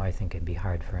it. Well, I think it'd be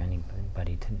hard for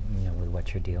anybody to, with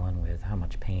what you're dealing with, how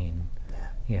much pain.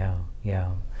 Yeah.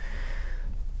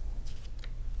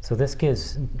 So this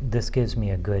gives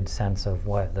me a good sense of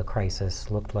what the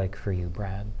crisis looked like for you,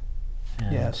 Brad.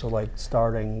 And so like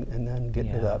starting and then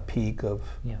getting to that peak of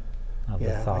the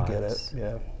thoughts. I get it.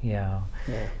 Yeah.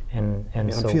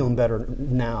 And so I'm feeling better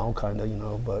now, kind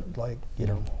of, but like,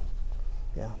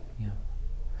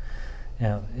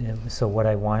 Now, so what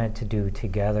I wanted to do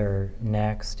together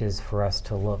next is for us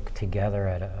to look together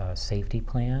at a safety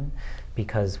plan,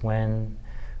 because when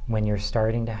you're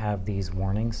starting to have these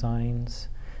warning signs,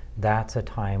 that's a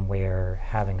time where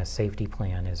having a safety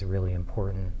plan is really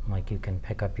important. Like, you can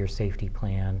pick up your safety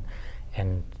plan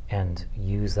and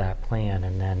use that plan,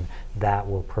 and then that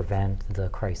will prevent the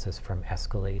crisis from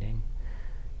escalating.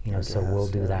 So we'll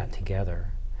do that together.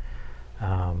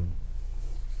 And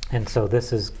so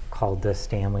this is called the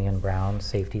Stanley and Brown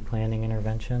Safety Planning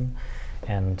Intervention,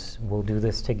 and we'll do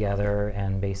this together,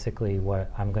 and basically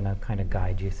I'm going to kind of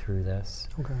guide you through this.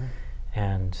 Okay.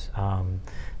 And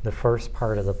the first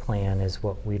part of the plan is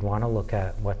what we'd want to look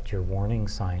at, what your warning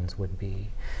signs would be.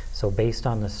 So based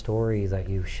on the story that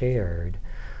you shared,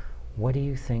 what do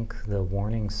you think the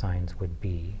warning signs would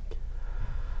be?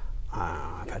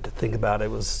 I've had to think about it.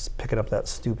 It was picking up that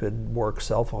stupid work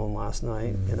cell phone last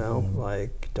night,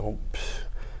 like,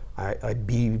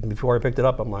 before I picked it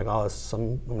up, I'm like, I'm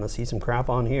going to see some crap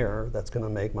on here that's going to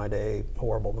make my day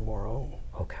horrible tomorrow.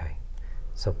 Okay.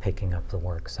 So picking up the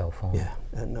work cell phone. Yeah,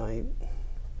 at night.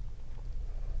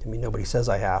 I mean, nobody says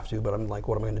I have to, but I'm like,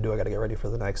 what am I going to do? I got to get ready for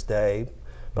the next day.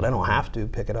 But I don't have to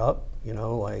pick it up,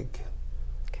 like.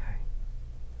 Okay.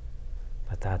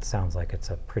 But that sounds like it's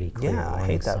a pretty clear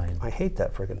warning sign. I hate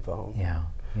that friggin' phone. Yeah.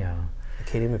 I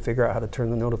can't even figure out how to turn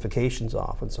the notifications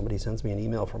off when somebody sends me an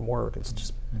email from work. It's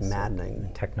just maddening.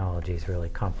 Technology is really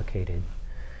complicated.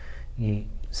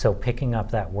 So picking up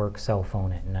that work cell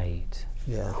phone at night.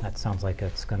 Yeah. That sounds like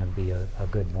it's going to be a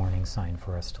good warning sign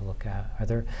for us to look at.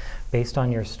 Based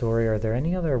on your story, are there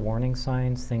any other warning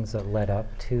signs, things that led up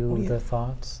to the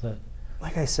thoughts?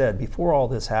 Like I said, before all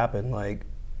this happened, like,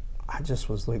 I just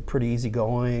was like pretty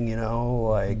easygoing,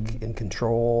 like in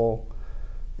control.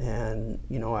 And,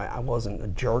 I wasn't a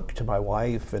jerk to my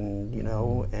wife, and,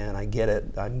 and I get it.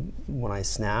 When I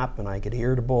snap and I get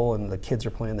irritable and the kids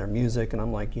are playing their music and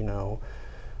I'm like,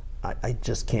 I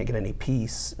just can't get any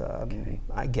peace.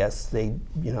 I guess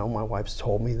my wife's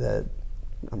told me that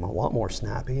I'm a lot more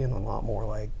snappy and a lot more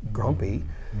like grumpy.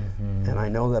 And I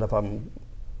know that if I'm,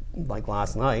 like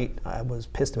last night, I was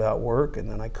pissed about work and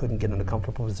then I couldn't get in a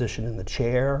comfortable position in the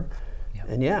chair.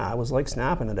 And I was like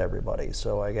snapping at everybody.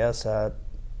 So I guess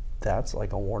that's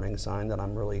like a warning sign that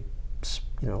I'm really,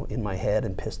 in my head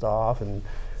and pissed off and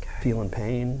feeling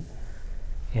pain.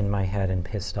 In my head and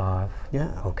pissed off?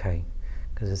 Yeah. Okay.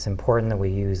 Because it's important that we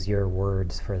use your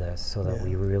words for this so that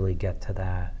we really get to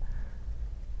that.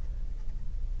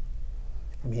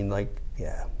 I mean, I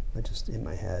just, in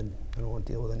my head, I don't want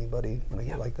to deal with anybody when I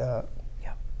get like that.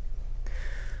 Yeah.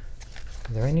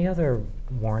 Are there any other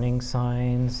warning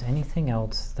signs, anything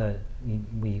else that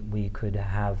we could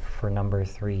have for number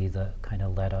 3 that kind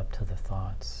of led up to the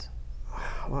thoughts?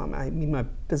 I mean, my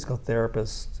physical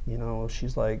therapist, you know,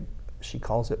 she's like, she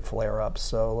calls it flare-ups.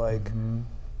 So like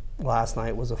last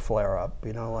night was a flare-up,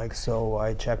 you know, like, so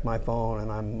I check my phone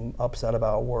and I'm upset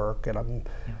about work and I'm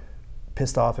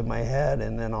pissed off in my head,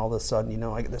 and then all of a sudden, you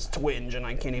know, I get this twinge and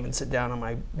I can't even sit down on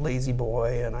my lazy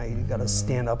boy and I got to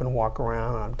stand up and walk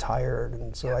around and I'm tired.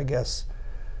 And so I guess,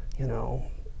 you know,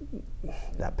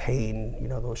 that pain, you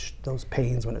know, those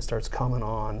pains when it starts coming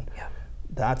on,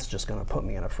 that's just going to put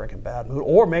me in a freaking bad mood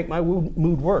or make my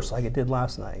mood worse like it did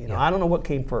last night. You know, I don't know what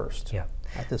came first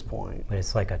at this point. But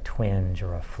it's like a twinge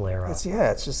or a flare-up.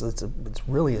 It's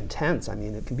really intense. I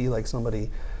mean, it can be like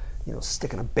somebody, you know,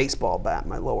 sticking a baseball bat in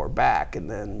my lower back, and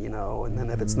then, you know, and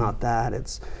then if it's not that,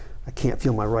 it's I can't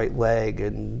feel my right leg,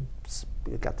 and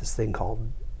I got this thing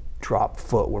called drop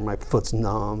foot where my foot's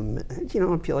numb. You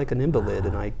know, I feel like an invalid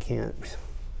and I can't.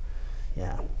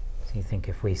 Yeah. So you think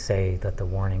if we say that the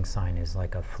warning sign is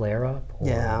like a flare-up?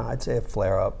 Yeah, I'd say a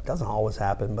flare-up. It doesn't always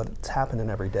happen, but it's happening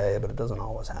every day, but it doesn't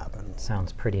always happen.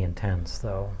 Sounds pretty intense,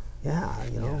 though. Yeah,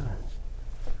 you know.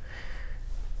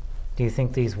 Do you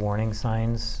think these warning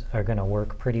signs are going to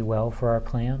work pretty well for our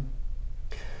plan?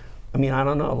 I mean, I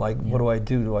don't know. Like, what do I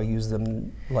do? Do I use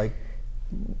them like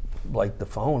the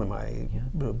phone? Am I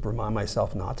remind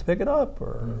myself not to pick it up,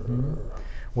 or?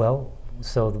 Well,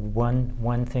 so the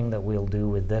one thing that we'll do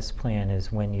with this plan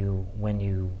is when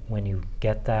you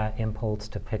get that impulse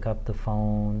to pick up the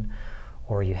phone,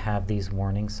 or you have these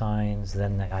warning signs,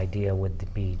 then the idea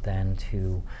would be then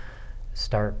to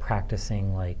start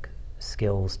practicing like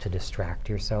skills to distract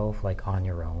yourself, like on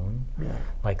your own,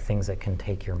 like things that can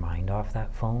take your mind off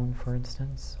that phone, for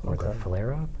instance, or the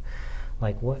flare-up.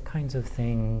 Like, what kinds of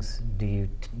things do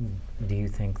you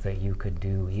think that you could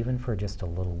do, even for just a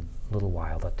little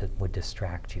while, that would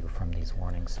distract you from these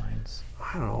warning signs?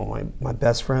 I don't know. My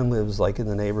best friend lives like in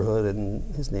the neighborhood,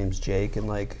 and his name's Jake, and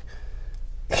like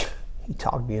he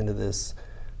talked me into this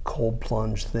cold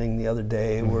plunge thing the other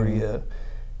day where you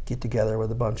get together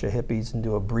with a bunch of hippies and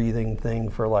do a breathing thing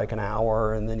for like an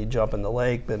hour, and then you jump in the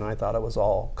lake. And I thought it was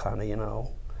all kind of, you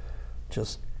know,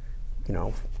 just, you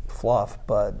know, fluff.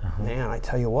 But man, I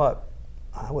tell you what,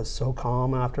 I was so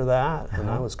calm after that, and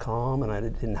I was calm, and I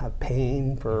didn't have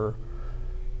pain for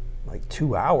like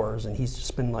 2 hours. And he's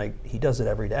just been like, he does it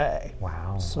every day.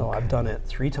 Wow. So I've done it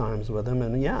 3 times with him,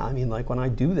 and yeah, I mean, like when I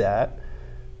do that,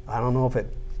 I don't know if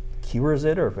it cures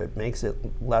it or if it makes it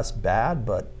less bad,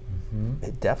 but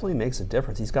it definitely makes a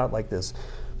difference. He's got like this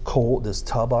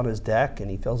tub on his deck,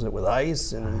 and he fills it with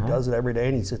ice, and he does it every day,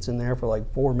 and he sits in there for like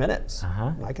 4 minutes.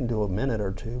 I can do a minute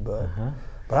or two, but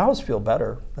I always feel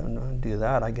better when I do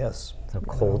that, I guess. The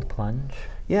cold plunge?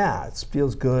 Yeah, it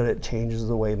feels good. It changes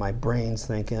the way my brain's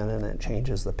thinking, and it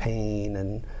changes the pain,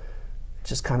 and it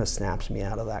just kind of snaps me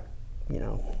out of that, you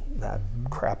know, that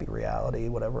crappy reality,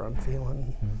 whatever I'm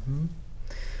feeling.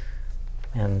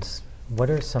 And what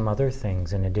are some other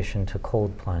things in addition to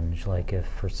cold plunge? Like if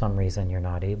for some reason you're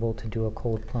not able to do a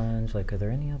cold plunge, like are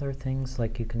there any other things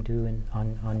like you can do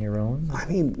on your own? I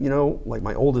mean, you know, like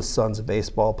my oldest son's a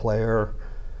baseball player,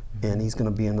 and he's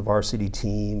going to be in the varsity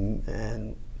team,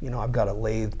 and you know, I've got a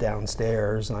lathe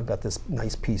downstairs, and I've got this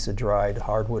nice piece of dried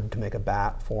hardwood to make a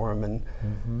bat for him, and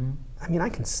I mean, I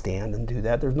can stand and do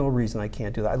that. There's no reason I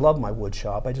can't do that. I love my wood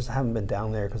shop. I just haven't been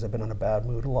down there because I've been in a bad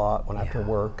mood a lot when I have to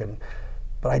work,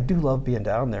 but I do love being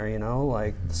down there, you know,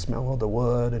 like the smell of the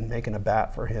wood and making a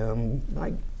bat for him.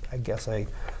 I guess I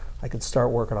could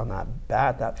start working on that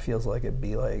bat. That feels like it'd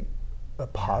be like a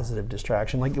positive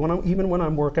distraction. Like even when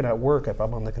I'm working at work, if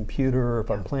I'm on the computer,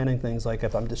 if I'm planning things, like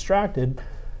if I'm distracted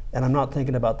and I'm not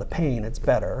thinking about the pain, it's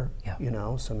better, you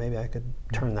know, so maybe I could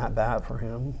turn that bat for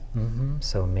him.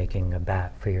 So making a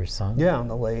bat for your son? Yeah, on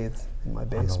the lathe in my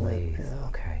basement. On the lathe, yeah.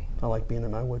 Okay. I like being in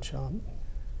my wood shop.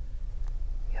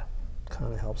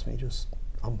 Kind of helps me just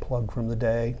unplug from the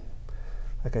day.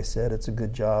 Like I said, it's a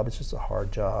good job. It's just a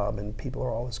hard job, and people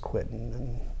are always quitting,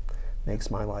 and makes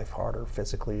my life harder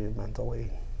physically and mentally.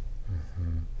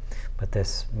 But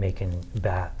this making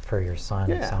bat for your son,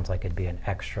 it sounds like it'd be an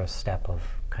extra step of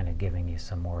kind of giving you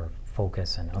some more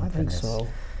focus and openness. I think so.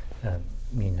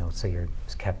 You know, so you're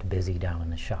kept busy down in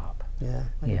the shop. Yeah,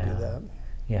 I can do that.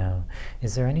 Yeah.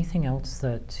 Is there anything else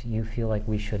that you feel like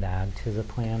we should add to the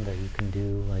plan that you can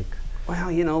do, like?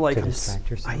 Well, you know, like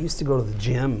I used to go to the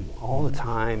gym all the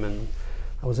time, and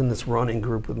I was in this running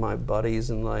group with my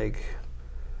buddies, and like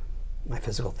my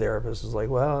physical therapist was like,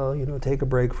 well, you know, take a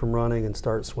break from running and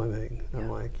start swimming. And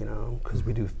I'm like, you know, because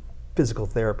we do physical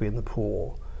therapy in the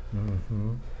pool.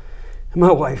 And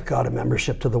my wife got a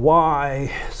membership to the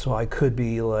Y, so I could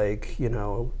be like, you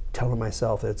know, telling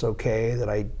myself that it's okay that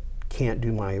I can't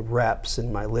do my reps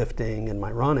and my lifting and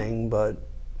my running, but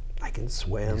I can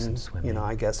swim. Swimming.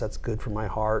 I guess that's good for my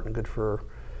heart and good for,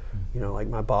 like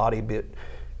my body, but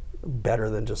better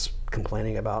than just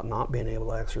complaining about not being able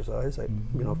to exercise.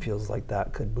 Feels like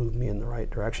that could move me in the right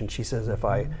direction. She says if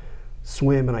I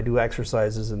swim and I do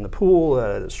exercises in the pool,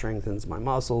 it strengthens my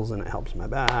muscles and it helps my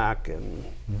back, and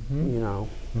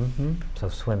So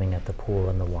swimming at the pool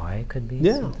in the Y could be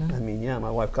something? I mean,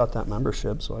 my wife got that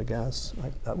membership, so I guess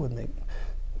that would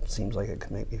seems like it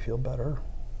could make me feel better.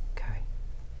 Okay.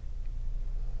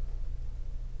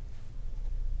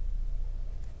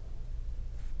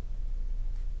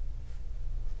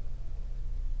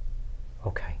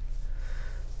 Okay.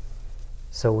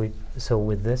 So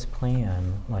with this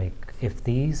plan, like if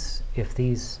these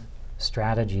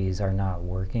strategies are not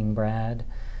working, Brad,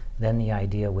 then the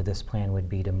idea with this plan would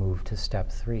be to move to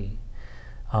step 3,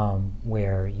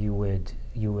 where you would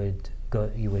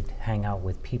hang out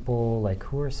with people. Like,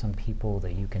 who are some people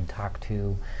that you can talk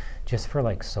to, just for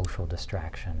like social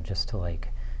distraction, just to like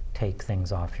take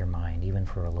things off your mind, even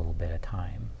for a little bit of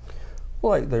time.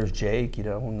 Well, like there's Jake,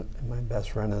 my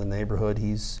best friend in the neighborhood.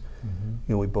 He's,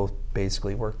 we both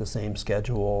basically work the same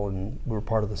schedule, and we're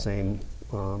part of the same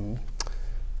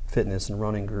fitness and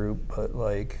running group. But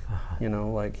like,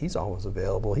 like he's always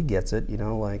available. He gets it.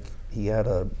 Like he had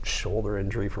a shoulder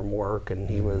injury from work, and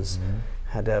he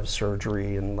had to have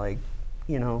surgery, and like,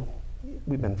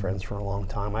 we've been friends for a long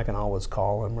time. I can always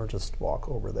call him or just walk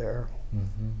over there.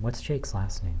 What's Jake's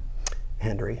last name?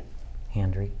 Hendry.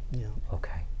 Hendry? Yeah.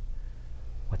 Okay.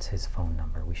 What's his phone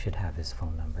number? We should have his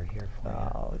phone number here for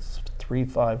you. It's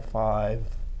 355.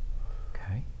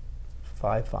 Okay.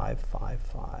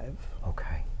 5555.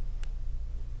 Okay.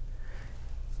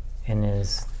 And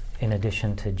in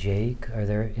addition to Jake,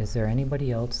 is there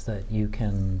anybody else that you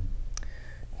can,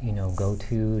 go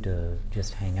to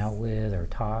just hang out with or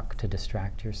talk to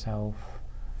distract yourself?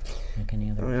 Like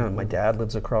any other people? My dad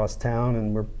lives across town,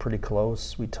 and we're pretty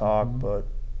close. We talk, but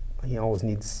he always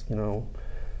needs,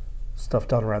 stuff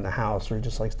done around the house, or he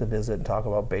just likes to visit and talk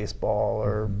about baseball,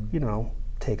 or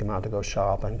take him out to go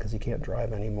shopping because he can't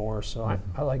drive anymore. So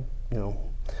I like I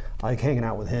like hanging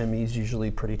out with him. He's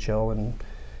usually pretty chill, and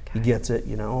he gets it.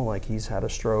 Like he's had a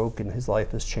stroke and his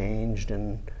life has changed,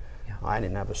 and I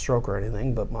didn't have a stroke or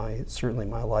anything, but certainly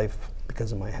my life,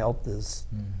 because of my health, is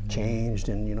changed,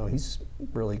 and he's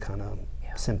really kind of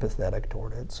sympathetic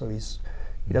toward it. So he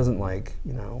doesn't like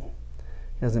he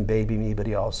doesn't baby me, but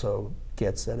he also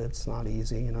gets that it's not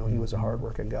easy. He was a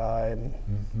hardworking guy.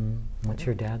 And what's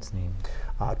your dad's name?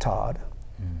 Todd.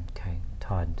 Okay,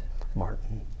 Todd.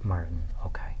 Martin. Martin.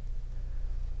 Okay.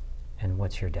 And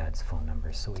what's your dad's phone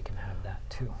number, so we can have that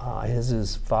too? His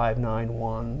is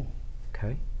 591.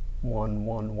 Okay.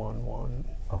 1111.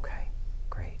 Okay,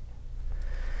 great.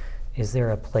 Is there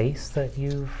a place that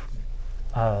you've,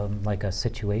 like a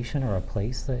situation or a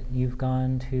place that you've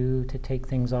gone to take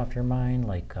things off your mind?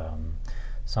 Like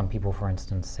some people, for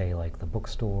instance, say like the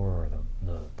bookstore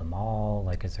or the mall.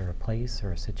 Like, is there a place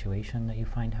or a situation that you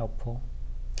find helpful?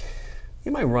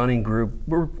 In my running group,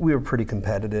 we were pretty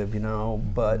competitive,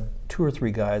 but 2 or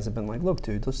 3 guys have been like, look,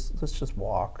 dude, let's just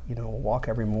walk. Walk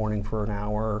every morning for an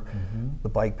hour. The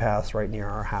bike path's right near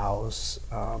our house.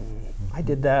 I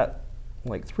did that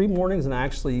like 3 mornings, and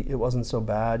actually it wasn't so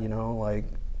bad. Like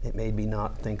it made me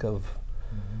not think of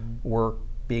work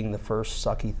being the first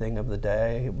sucky thing of the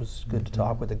day. It was good to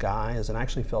talk with the guys, and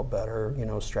actually felt better.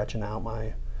 Stretching out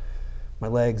my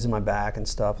legs and my back and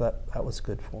stuff, that was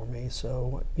good for me.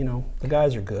 So, the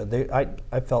guys are good.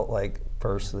 I felt like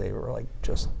first they were like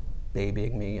just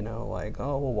babying me, like,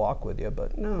 oh, we'll walk with you,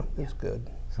 but no, it's good.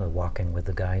 So walking with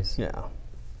the guys? Yeah.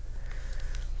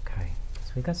 Okay,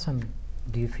 so we got some,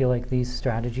 do you feel like these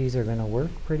strategies are gonna work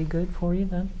pretty good for you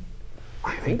then?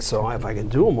 I think so, if I can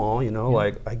do them all,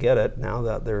 like I get it now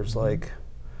that there's like,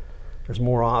 there's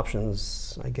more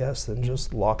options, I guess, than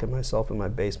just locking myself in my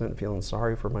basement, feeling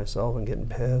sorry for myself and getting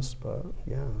pissed. But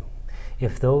yeah.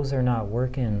 If those are not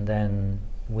working, then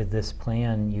with this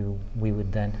plan, we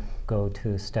would then go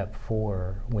to step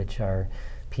 4, which are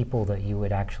people that you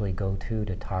would actually go to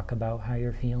talk about how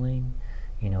you're feeling,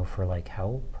 for like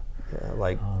help. Yeah,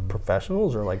 like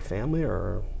professionals or like family,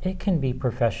 or? It can be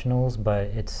professionals, but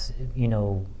it's,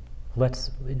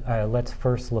 let's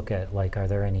first look at, like, are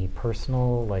there any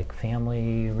personal, like,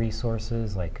 family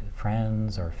resources, like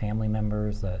friends or family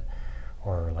members that,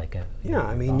 or like a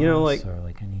I mean, like, or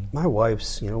like any. My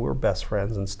wife's, we're best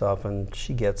friends and stuff, and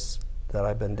she gets that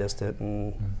I've been distant,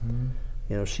 and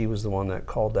she was the one that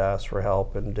called to ask for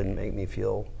help and didn't make me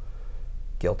feel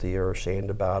guilty or ashamed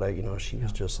about it. She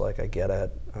was just like, I get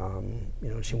it.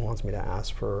 She wants me to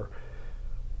ask for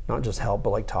not just help,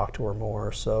 but like talk to her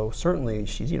more. So certainly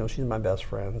she's, you know, she's my best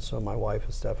friend. So my wife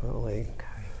is definitely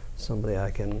somebody I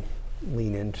can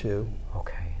lean into.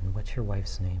 Okay, and what's your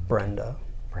wife's name? Brenda.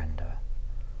 Brenda.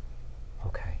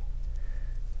 Okay.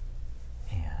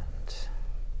 And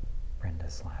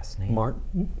Brenda's last name?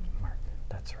 Martin. Martin,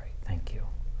 that's right, thank you.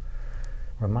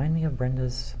 Remind me of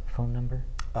Brenda's phone number?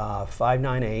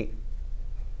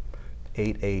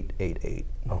 598-8888.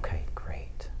 Okay,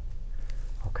 great.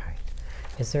 Okay.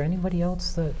 Is there anybody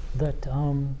else that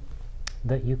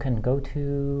you can go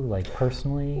to, like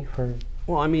personally, for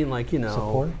Well, I mean, like, you know,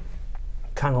 support?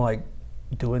 kind of like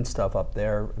doing stuff up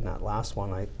there in that last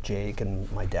one. Jake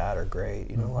and my dad are great.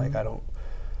 You know, like I don't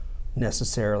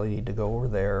necessarily need to go over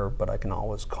there, but I can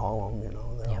always call them. You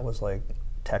know, they're always like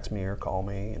text me or call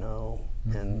me. You know,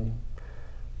 and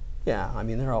yeah, I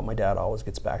mean, my dad always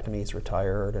gets back to me. He's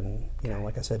retired, and you know,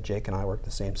 like I said, Jake and I work the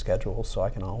same schedule, so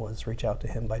I can always reach out to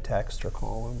him by text or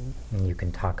call him. And you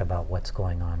can talk about what's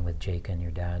going on with Jake and your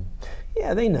dad?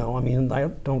 Yeah, they know. I mean, I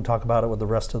don't talk about it with the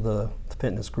rest of the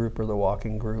fitness group or the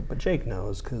walking group, but Jake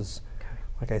knows because,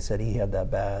 like I said, he had that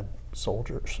bad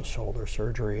shoulder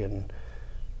surgery, and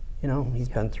you know, he's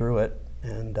been through it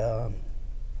and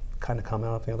kind of come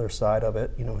out the other side of it.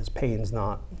 You know, his pain's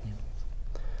not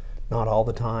all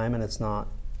the time, and it's not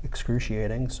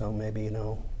excruciating. So maybe, you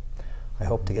know, I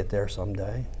hope to get there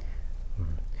someday.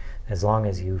 As long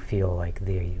as you feel like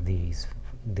these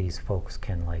folks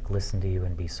can like listen to you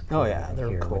and be supportive. Oh yeah, and they're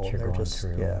hear cool. what you're They're going just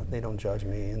through. they don't judge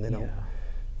me, and they don't.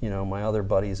 You know, my other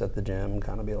buddies at the gym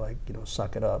kind of be like, you know,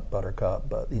 suck it up, buttercup.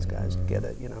 But these guys get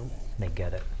it. You know, they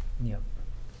get it. Yep.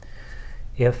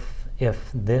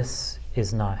 If this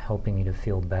is not helping you to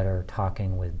feel better,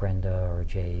 talking with Brenda or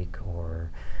Jake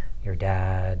or your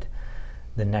dad,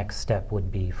 the next step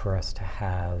would be for us to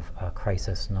have a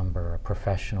crisis number, a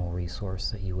professional resource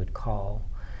that you would call,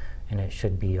 and it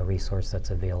should be a resource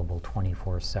that's available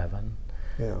 24/7.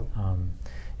 yeah.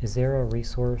 Is there a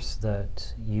resource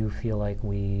that you feel like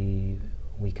we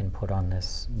can put on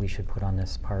this? We should put on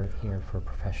this part here for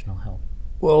professional help.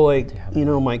 Well, like, you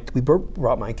know, we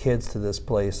brought my kids to this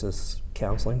place, this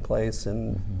counseling place,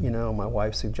 and you know, my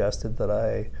wife suggested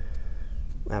that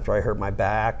after I hurt my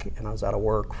back and I was out of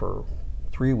work for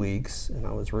 3 weeks and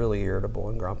I was really irritable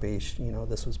and grumpy, you know,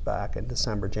 this was back in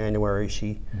December, January,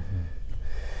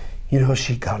 you know,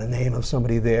 she got a name of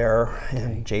somebody there,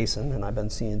 and Jason, and I've been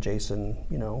seeing Jason,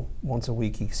 you know, once a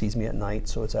week. He sees me at night,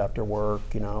 so it's after work,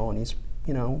 you know, and he's,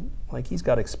 you know, like, he's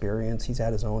got experience. He's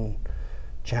had his own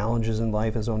challenges in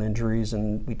life, his own injuries,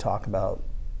 and we talk about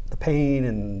the pain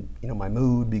and, you know, my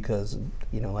mood because,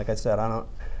 you know, like I said, I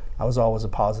was always a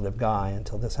positive guy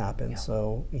until this happened.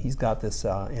 So he's got this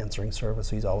answering service.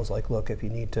 He's always like, look, if you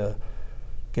need to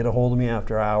get a hold of me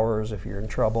after hours, if you're in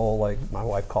trouble, like my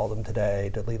wife called him today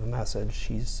to leave a message.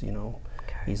 He's, you know,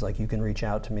 he's like, you can reach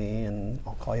out to me and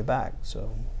I'll call you back.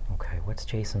 So. Okay, what's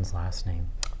Jason's last name?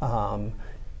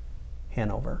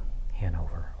 Hanover.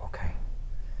 Hanover, okay.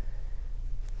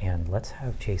 And let's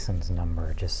have Jason's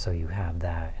number just so you have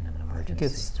that in an emergency. I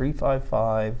think it's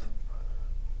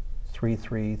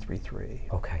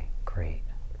 355-3333. Okay, great.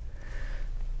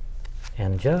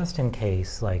 And just in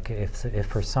case, like if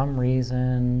for some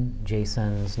reason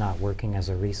Jason's not working as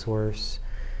a resource,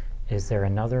 is there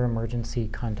another emergency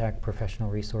contact professional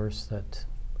resource that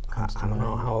comes to mind? I don't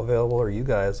know, how available are you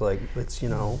guys? Like, it's, you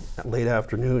know, late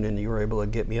afternoon and you were able to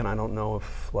get me, and I don't know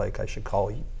if, like, I should call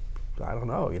you. I don't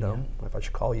know, you know, if I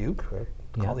should call you,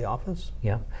 call the office.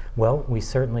 Yeah, well, we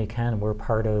certainly can. We're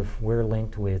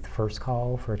linked with First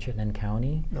Call for Chittenden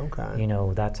County. Okay. You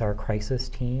know, that's our crisis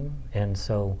team. And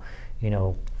so, you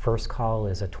know, First Call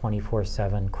is a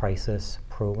 24/7 crisis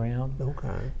program.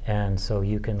 Okay. And so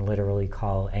you can literally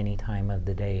call any time of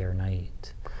the day or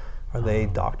night. Are they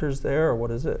doctors there, or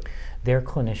what is it? They're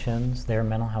clinicians. They're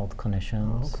mental health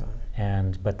clinicians. Oh, okay.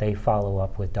 But they follow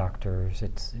up with doctors.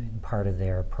 It's part of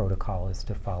their protocol is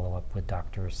to follow up with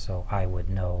doctors. So I would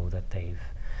know that they've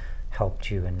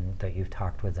helped you and that you've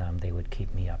talked with them. They would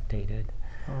keep me updated.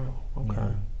 Oh, okay.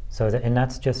 Yeah. So and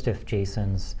that's just if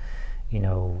Jason's, you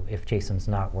know, if Jason's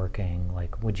not working.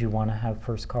 Like, would you want to have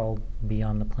First Call be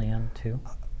on the plan too?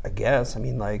 I guess. I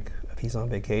mean, like, if he's on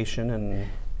vacation and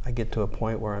I get to a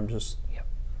point where I'm just,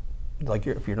 like,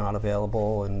 if you're not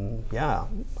available, and yeah,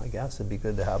 I guess it'd be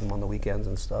good to have him on the weekends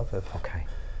and stuff if I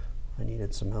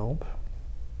needed some help.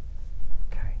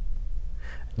 Okay.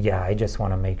 Yeah, I just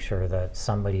want to make sure that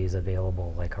somebody's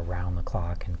available, like, around the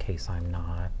clock in case I'm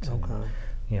not. Okay. And,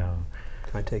 you know,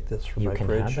 can I take this from my fridge? You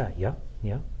can have that. Yeah,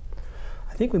 yeah.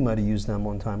 I think we might have used them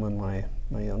one time when my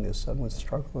youngest son was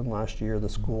struggling last year. The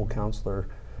school counselor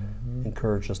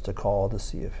encouraged us to call to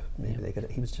see if maybe they could.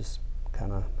 He was just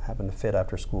kind of having to fit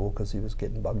after school because he was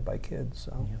getting bugged by kids.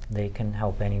 So yeah. They can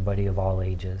help anybody of all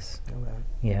ages. okay.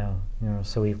 Yeah, you know,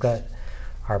 so we've got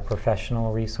our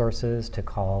professional resources to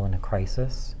call in a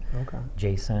crisis, Okay.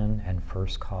 Jason and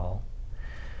First Call.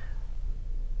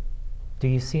 Do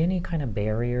you see any kind of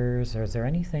barriers, or is there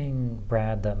anything,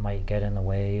 Brad, that might get in the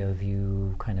way of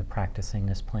you kind of practicing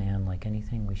this plan? Like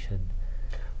anything we should?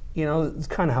 You know, it's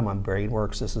kind of how my brain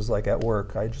works. This is like at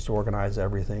work, I just organize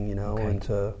everything, you know, Okay.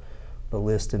 into the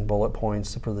list and bullet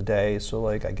points for the day. So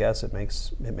like, I guess it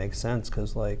makes sense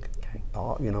because like,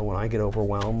 Okay. you know, when I get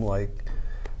overwhelmed, like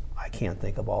I can't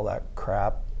think of all that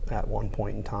crap at one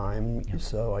point in time. Yep.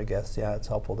 So I guess, yeah, it's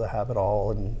helpful to have it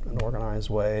all in an organized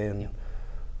way. And Yep.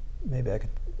 maybe I could,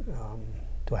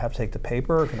 do I have to take the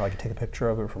paper, or can I take a picture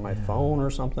of it from my phone or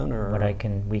something? Or But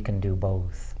we can do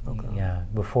both. Okay. Yeah.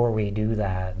 Before we do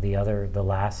that, the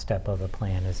last step of the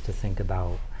plan is to think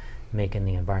about making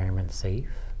the environment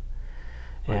safe.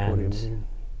 Like, And what do you mean?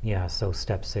 yeah, so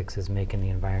step 6 is making the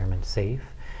environment safe.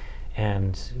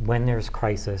 And when there's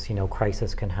crisis, you know,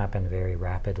 crisis can happen very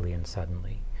rapidly and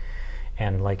suddenly.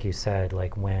 And like you said,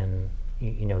 like when,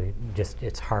 you know, just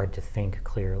it's hard to think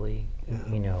clearly,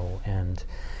 you know, and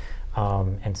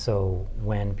so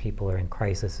when people are in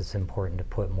crisis, it's important to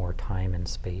put more time and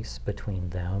space between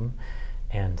them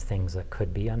and things that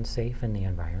could be unsafe in the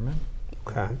environment.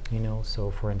 Okay. You know,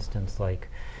 so for instance, like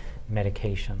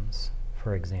medications,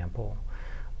 for example.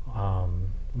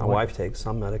 My wife takes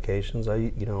some medications.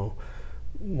 You know,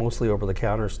 mostly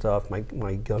over-the-counter stuff.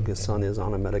 My youngest son is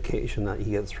on a medication that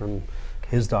he gets from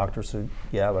his doctor. So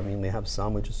yeah, I mean, they have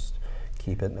some. We just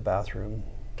keep it in the bathroom.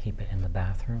 Keep it in the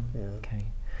bathroom? Yeah. Okay.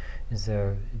 Is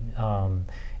there,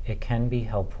 it can be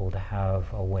helpful to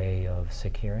have a way of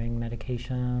securing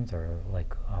medications, or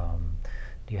like,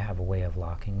 do you have a way of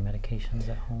locking medications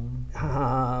at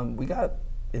home? We got,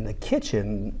 in the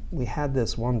kitchen, we had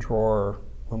this one drawer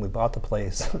when we bought the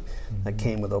place that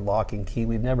came with a locking key.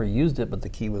 We've never used it, but the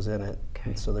key was in it.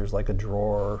 Okay. And so there's like a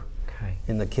drawer Okay.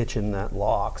 in the kitchen that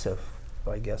locks, if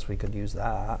I guess we could use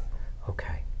that.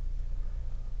 Okay.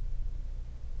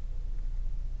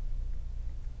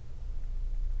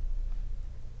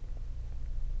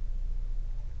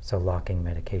 So locking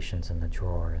medications in the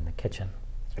drawer in the kitchen.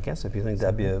 I guess if you think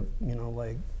that'd be a, you know,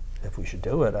 like, if we should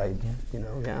do it, you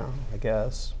know, yeah, I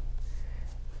guess.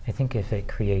 I think if it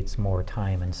creates more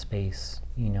time and space,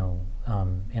 you know,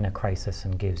 in a crisis,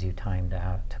 and gives you time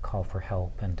to call for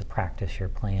help and to practice your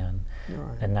plan,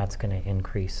 Right. then that's going to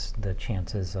increase the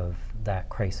chances of that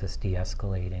crisis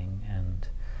de-escalating and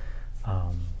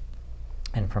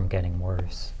from getting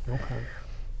worse. Okay.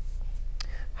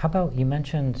 How about, you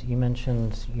mentioned you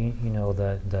know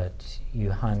that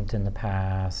you hunt in the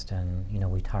past, and you know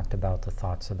we talked about the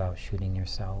thoughts about shooting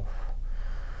yourself.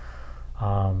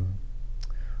 How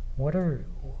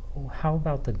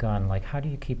about the gun? Like, how do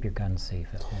you keep your gun safe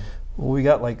at home? Well, we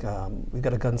got like we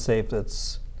got a gun safe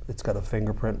it's got a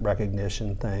fingerprint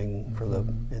recognition thing for the,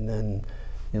 and then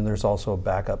you know, there's also a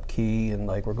backup key, and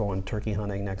like we're going turkey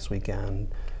hunting next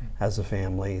weekend as a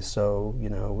family. So you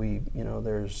know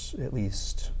there's at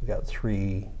least, we got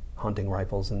 3 hunting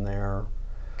rifles in there.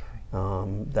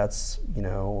 Okay. That's, you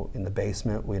know, in the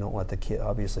basement. We don't let the kid.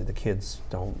 Obviously, the kids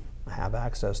don't have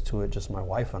access to it. Just my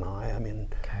wife and I. I mean,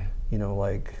 Okay. you know,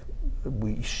 like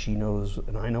she knows,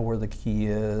 and I know where the key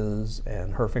is,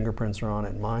 and her fingerprints are on it,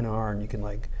 and mine are, and you can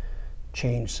like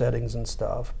change settings and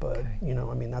stuff. But Okay. you know,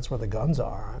 I mean, that's where the guns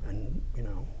are, and you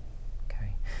know.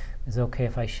 Okay. Is it okay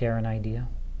if I share an idea?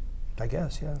 I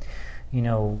guess, yeah. You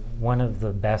know, one of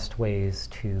the best ways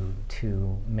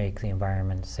to make the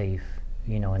environment safe,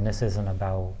 you know, and this isn't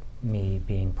about me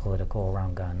being political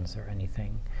around guns or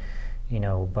anything, you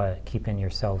know, but keeping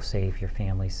yourself safe, your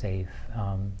family safe.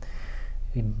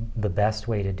 The best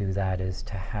way to do that is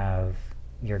to have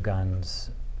your guns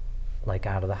like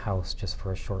out of the house just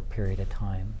for a short period of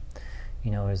time.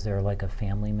 You know, is there like a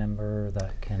family member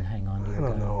that can hang on to your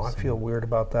guns? I don't know. I feel weird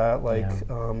about that. Like,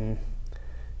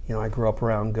 you know, I grew up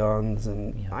around guns,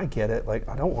 and I get it. Like,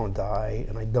 I don't want to die,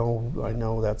 and I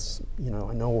know that's, you know,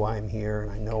 I know why I'm here,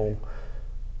 and I know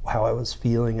how I was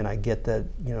feeling, and I get that,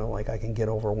 you know, like I can get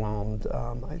overwhelmed.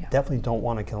 I definitely don't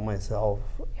want to kill myself.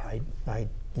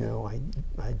 You know, I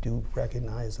do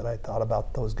recognize that I thought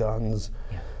about those guns.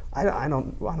 Yeah. I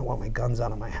don't want my guns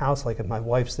out of my house. Like, if my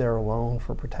wife's there alone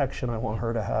for protection, I want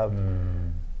her to have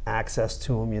access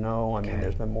to them, you know. I mean,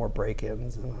 there's been more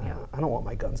break-ins, and I don't want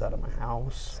my guns out of my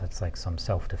house. So it's like some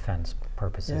self-defense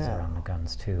purposes around the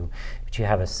guns too. But you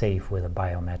have a safe with a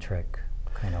biometric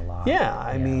kind of lock. Yeah,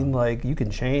 I mean, like, you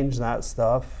can change that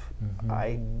stuff.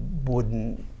 I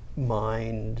wouldn't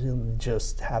mind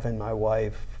just having my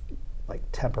wife like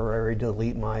temporary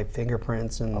delete my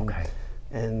fingerprints, and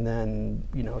and then,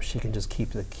 you know, she can just keep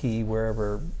the key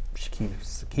wherever she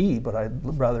keeps the key, but I'd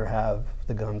rather have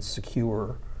the guns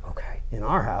secure in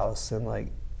our house. And like,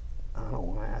 I don't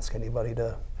want to ask anybody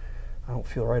to, I don't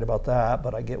feel right about that,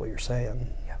 but I get what you're saying.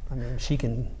 I mean, she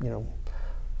can, you know,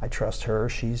 I trust her.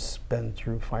 She's been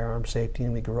through firearm safety,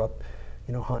 and we grew up,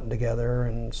 you know, hunting together,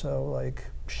 and so like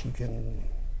she can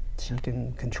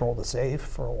control the safe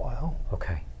for a while.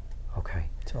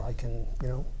 Till I can, you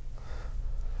know,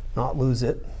 not lose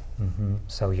it.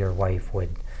 So your wife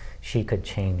she could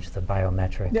change the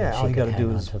biometric. Yeah, and all you got to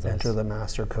do is onto enter the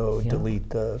master code, delete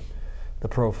the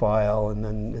profile, and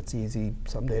then it's easy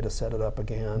someday to set it up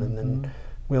again. And then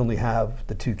we only have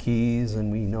the 2 keys,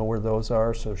 and we know where those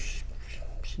are, so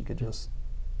she could just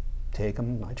take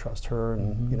them. I trust her,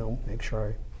 and you know, make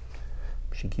sure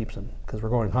she keeps them, because we're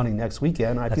going hunting next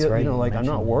weekend. I feel, you know, like I'm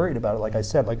not worried about it. Like I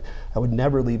said, like I would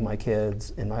never leave my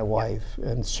kids and my wife,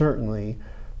 and certainly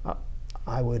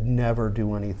I would never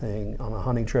do anything on a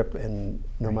hunting trip, and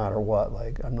no matter what,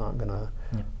 like I'm not gonna,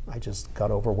 I just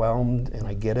got overwhelmed, and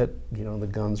I get it, you know, the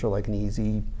guns are like an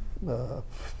easy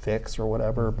fix or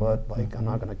whatever, but like I'm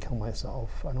not gonna kill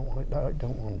myself. I don't want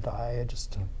to die. I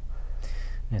just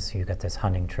And so you got this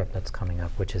hunting trip that's coming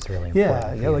up, which is really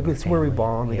important. Yeah, like it's where we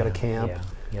bond. We got a camp.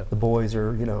 The boys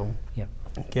are, you know,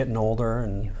 getting older,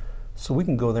 and so we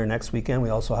can go there next weekend. We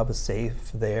also have a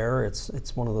safe there.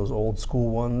 It's one of those old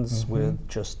school ones with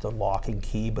just a locking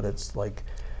key, but it's like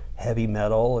heavy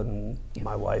metal, and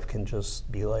my wife can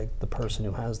just be like the person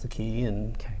who has the key,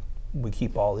 and we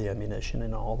keep all the ammunition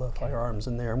and all the firearms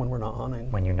in there when we're not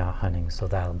hunting. When you're not hunting, so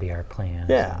that'll be our plan.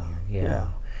 Yeah.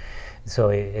 So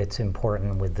it's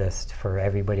important with this for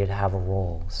everybody to have a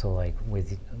role. So like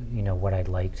with, you know, what I'd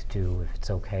like to do, if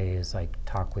it's okay, is like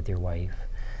talk with your wife,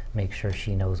 make sure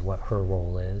she knows what her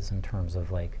role is in terms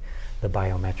of like the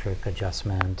biometric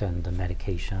adjustment and the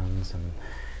medications. And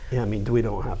yeah, I mean, we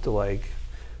don't have to like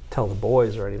tell the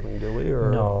boys or anything, do we? Or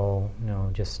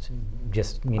no, just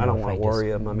you know, I don't want to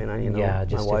worry them. I mean, you know,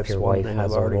 my wife's one thing.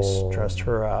 I've already stressed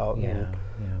her out.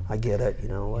 I get it. You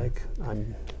know, like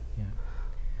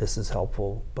this is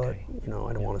helpful, but you know,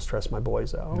 I don't want to stress my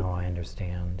boys out. No, I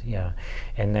understand. Yeah,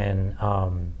 and then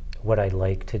what I'd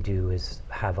like to do is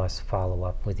have us follow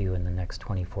up with you in the next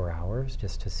 24 hours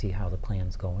just to see how the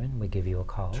plan's going. We give you a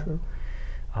call. Sure.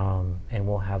 And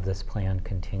we'll have this plan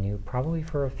continue probably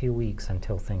for a few weeks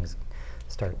until things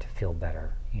start to feel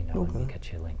better, you know, and we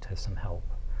get you linked to some help.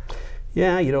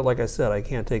 Yeah, you know, like I said, I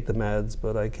can't take the meds,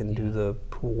 but I can do the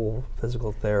pool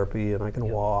physical therapy, and I can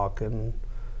walk, and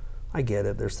I get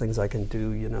it. There's things I can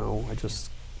do, you know. I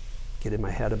just get in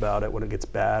my head about it when it gets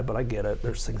bad, but I get it.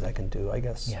 There's things I can do, I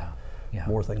guess.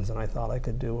 More things than I thought I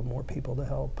could do, and more people to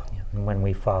help. And when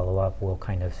we follow up, we'll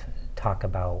kind of talk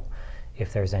about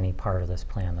if there's any part of this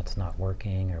plan that's not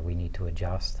working or we need to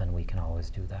adjust, then we can always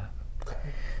do that.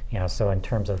 Yeah, so in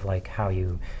terms of like how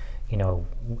you know,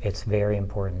 it's very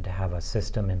important to have a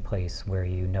system in place where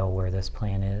you know where this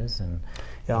plan is. And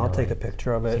I'll take a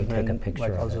picture of it. So you take a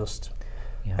picture of it.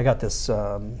 I got this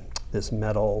this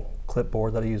metal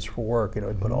clipboard that I use for work. You know,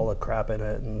 I put all the crap in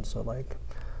it, and so like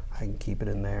I can keep it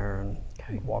in there and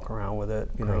walk around with it.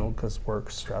 You know, because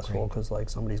work's stressful. Because like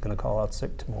somebody's going to call out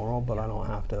sick tomorrow, but I don't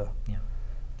have to.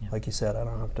 Like you said, I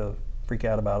don't have to freak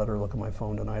out about it or look at my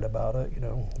phone tonight about it. You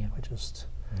know, I just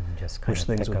wish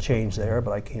things would change there,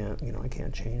 but I can't. You know, I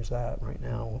can't change that right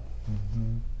now.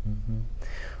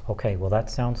 Okay, well that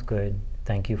sounds good.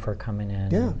 Thank you for coming in.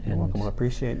 Yeah, you're welcome. I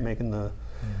appreciate making the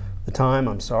time.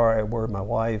 I'm sorry I worried my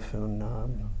wife, and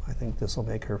I think this will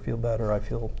make her feel better. I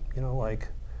feel, you know, like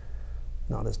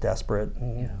not as desperate,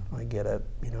 and I get it.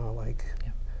 You know, like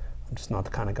I'm just not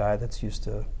the kind of guy that's used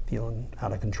to feeling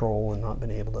out of control and not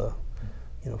being able to,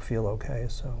 you know, feel okay.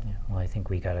 So. Well, I think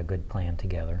we got a good plan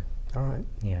together. All right.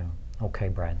 Yeah. Okay,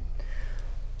 Brad.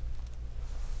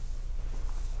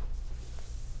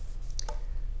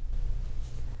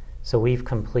 So we've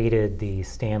completed the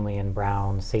Stanley and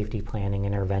Brown safety planning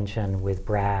intervention with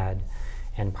Brad,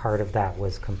 and part of that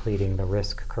was completing the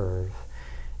risk curve.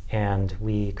 And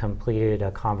we completed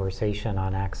a conversation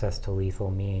on access to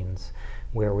lethal means,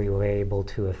 where we were able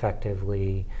to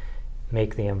effectively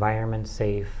make the environment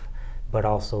safe, but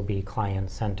also be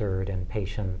client-centered and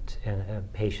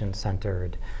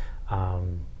patient-centered.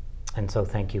 And so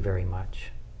thank you very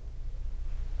much.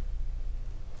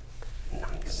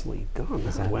 Nicely done.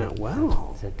 That went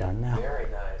well. Is it done now?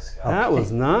 Very nice. Okay. That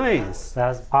was nice.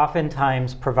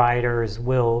 Oftentimes providers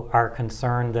are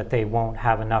concerned that they won't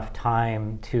have enough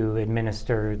time to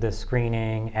administer the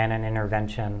screening and an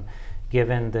intervention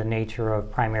given the nature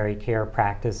of primary care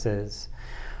practices.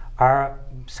 Our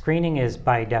screening is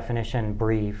by definition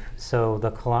brief, so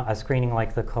a screening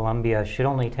like the Columbia should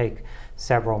only take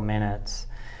several minutes.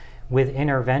 With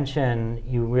intervention,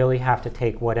 you really have to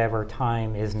take whatever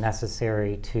time is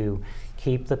necessary to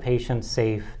keep the patient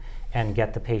safe and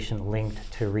get the patient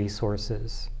linked to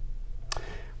resources.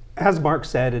 As Mark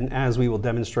said, and as we will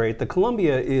demonstrate, the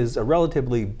Columbia is a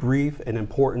relatively brief and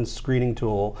important screening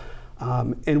tool,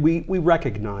 and we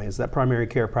recognize that primary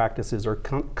care practices are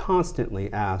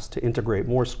constantly asked to integrate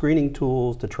more screening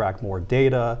tools, to track more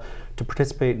data, to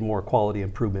participate in more quality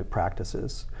improvement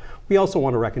practices. We also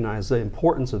want to recognize the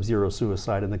importance of zero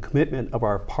suicide and the commitment of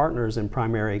our partners in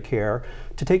primary care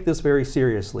to take this very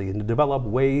seriously and to develop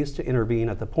ways to intervene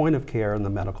at the point of care in the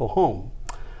medical home.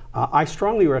 I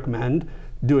strongly recommend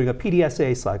doing a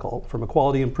PDSA cycle. From a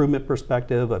quality improvement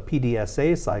perspective, a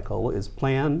PDSA cycle is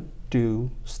plan,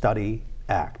 do, study,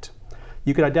 act.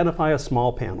 You could identify a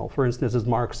small panel, for instance, as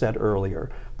Mark said earlier,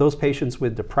 those patients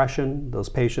with depression, those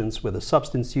patients with a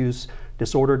substance use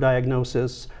disorder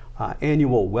diagnosis,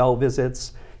 annual well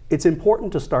visits. It's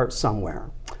important to start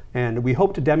somewhere. And we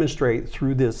hope to demonstrate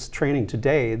through this training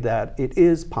today that it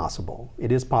is possible.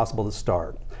 It is possible to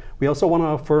start. We also want to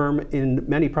affirm in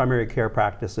many primary care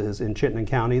practices in Chittenden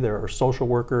County, there are social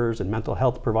workers and mental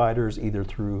health providers either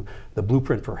through the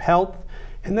Blueprint for Health,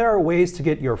 and there are ways to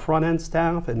get your front-end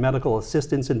staff and medical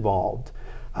assistants involved.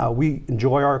 We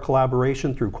enjoy our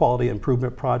collaboration through quality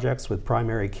improvement projects with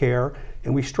primary care,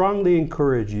 and we strongly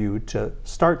encourage you to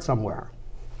start somewhere.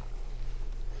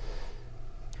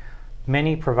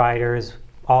 Many providers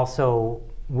also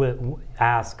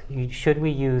ask, should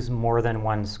we use more than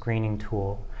one screening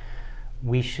tool?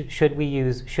 Should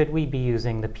we be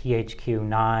using the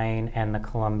PHQ-9 and the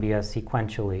Columbia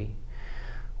sequentially?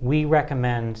 We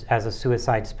recommend as a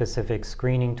suicide-specific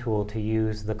screening tool to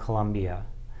use the Columbia.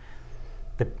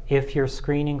 If you're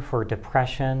screening for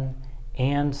depression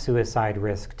and suicide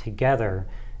risk together,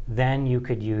 then you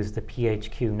could use the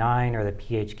PHQ-9 or the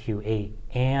PHQ-8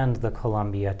 and the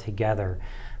Columbia together.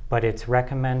 But it's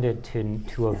recommended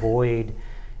to avoid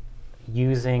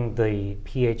using the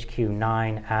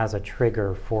PHQ-9 as a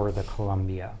trigger for the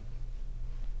Columbia.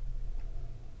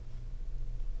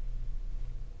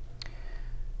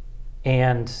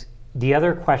 And the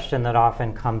other question that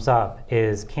often comes up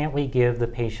is, can't we give the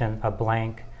patient a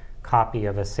blank copy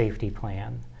of a safety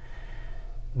plan?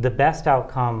 The best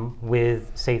outcome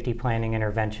with safety planning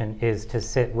intervention is to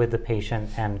sit with the patient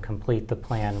and complete the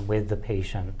plan with the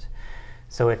patient.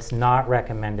 So it's not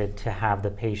recommended to have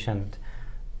the patient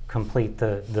complete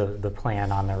the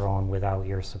plan on their own without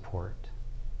your support.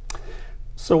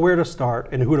 So where to start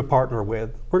and who to partner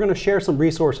with? We're going to share some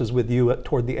resources with you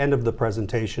toward the end of the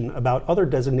presentation about other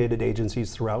designated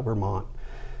agencies throughout Vermont.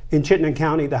 In Chittenden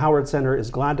County, the Howard Center is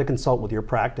glad to consult with your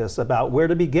practice about where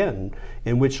to begin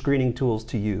and which screening tools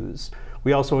to use.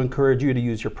 We also encourage you to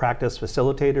use your practice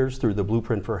facilitators through the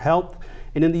Blueprint for Health.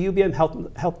 And in the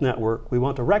UVM Health Network, we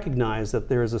want to recognize that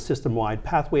there is a system-wide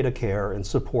pathway to care and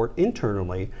support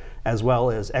internally as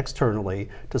well as externally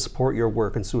to support your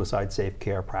work in suicide-safe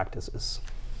care practices.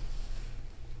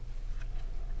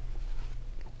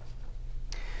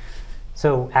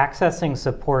 So accessing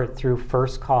support through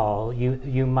First Call,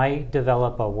 you might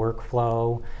develop a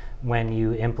workflow when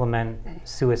you implement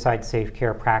suicide-safe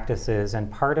care practices,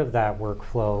 and part of that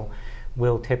workflow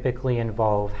will typically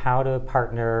involve how to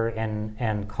partner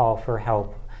and call for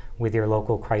help with your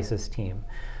local crisis team.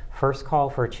 First Call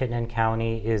for Chittenden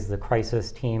County is the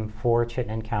crisis team for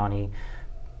Chittenden County,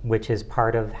 which is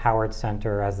part of Howard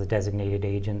Center as the designated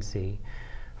agency.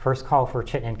 First Call for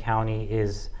Chittenden County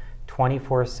is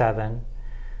 24/7.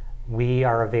 We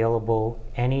are available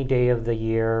any day of the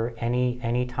year,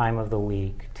 any time of the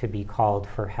week to be called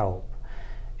for help.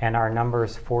 And our number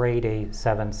is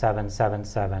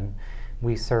 488-7777.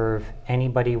 We serve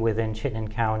anybody within Chittenden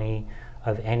County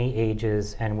of any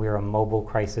ages, and we're a mobile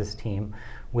crisis team,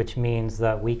 which means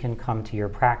that we can come to your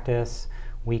practice,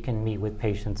 we can meet with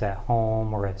patients at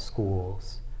home or at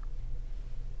schools.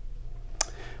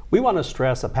 We want to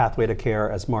stress a pathway to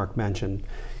care, as Mark mentioned.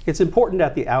 It's important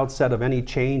at the outset of any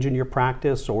change in your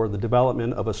practice or the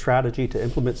development of a strategy to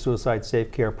implement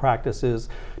suicide-safe care practices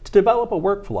to develop a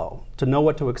workflow, to know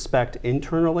what to expect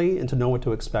internally and to know what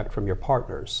to expect from your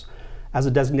partners. As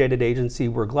a designated agency,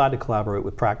 we're glad to collaborate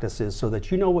with practices so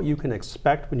that you know what you can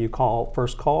expect when you call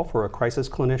First Call for a crisis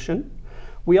clinician.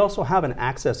 We also have an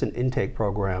access and intake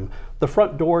program, the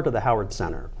front door to the Howard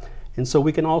Center. And so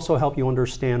we can also help you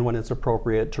understand when it's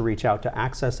appropriate to reach out to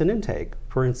access and intake.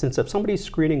 For instance, if somebody's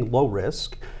screening low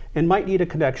risk and might need a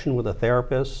connection with a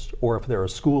therapist, or if they're a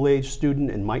school-age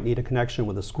student and might need a connection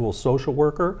with a school social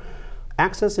worker,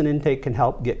 Access and intake can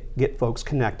help get folks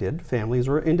connected, families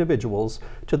or individuals,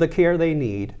 to the care they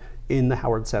need in the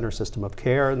Howard Center system of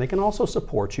care, and they can also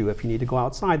support you if you need to go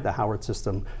outside the Howard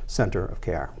System Center of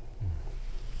Care.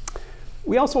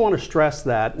 We also want to stress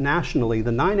that nationally,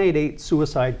 the 988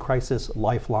 Suicide Crisis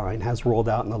Lifeline has rolled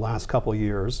out in the last couple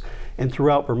years, and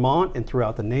throughout Vermont and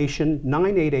throughout the nation,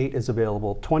 988 is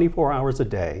available 24 hours a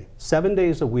day, 7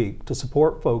 days a week to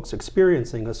support folks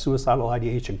experiencing a suicidal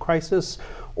ideation crisis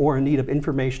or in need of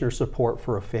information or support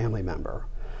for a family member.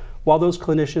 While those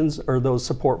clinicians or those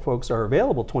support folks are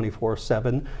available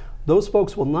 24/7, those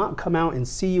folks will not come out and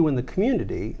see you in the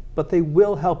community, but they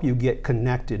will help you get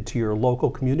connected to your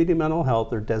local community mental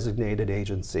health or designated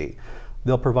agency.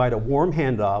 They'll provide a warm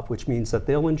handoff, which means that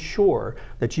they'll ensure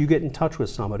that you get in touch with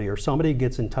somebody or somebody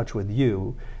gets in touch with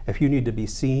you if you need to be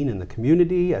seen in the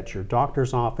community, at your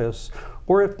doctor's office,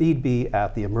 or if need be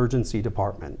at the emergency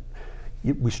department.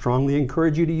 We strongly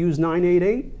encourage you to use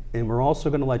 988, and we're also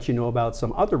going to let you know about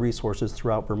some other resources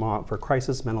throughout Vermont for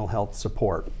crisis mental health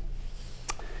support.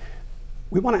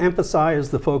 We want to emphasize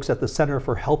the folks at the Center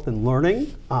for Health and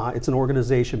Learning. It's an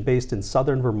organization based in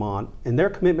southern Vermont, and their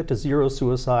commitment to zero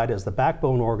suicide as the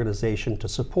backbone organization to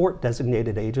support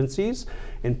designated agencies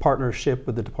in partnership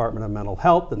with the Department of Mental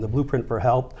Health and the Blueprint for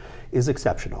Health is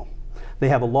exceptional. They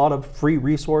have a lot of free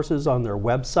resources on their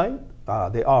website.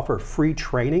 They offer free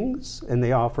trainings, and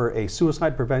they offer a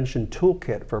suicide prevention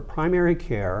toolkit for primary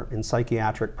care and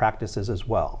psychiatric practices as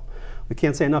well. We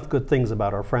can't say enough good things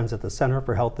about our friends at the Center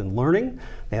for Health and Learning.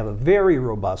 They have a very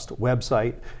robust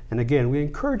website, and again, we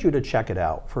encourage you to check it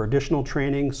out for additional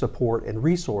training, support, and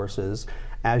resources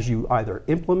as you either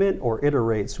implement or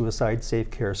iterate suicide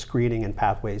safe care screening and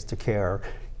pathways to care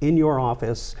in your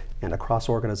office and across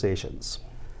organizations.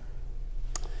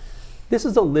 This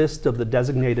is a list of the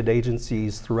designated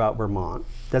agencies throughout Vermont.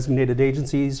 Designated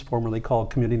agencies, formerly called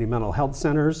community mental health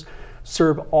centers,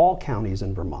 serve all counties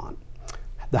in Vermont.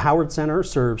 The Howard Center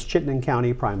serves Chittenden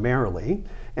County primarily,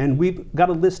 and we've got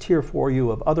a list here for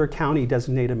you of other county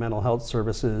designated mental health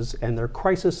services and their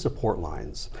crisis support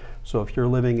lines. So if you're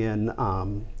living in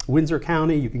Windsor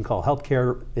County, you can call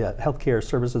Healthcare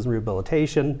Services and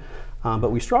Rehabilitation,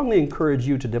 but we strongly encourage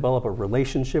you to develop a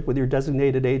relationship with your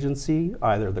designated agency,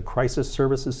 either the Crisis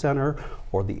Services Center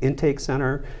or the Intake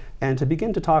Center, and to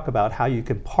begin to talk about how you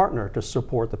can partner to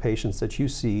support the patients that you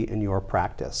see in your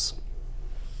practice.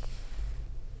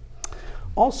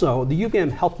 Also, the UVM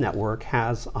Health Network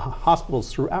has hospitals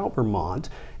throughout Vermont,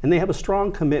 and they have a strong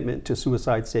commitment to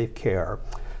suicide safe care.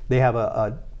 They have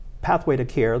a pathway to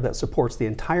care that supports the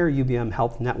entire UVM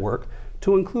Health Network,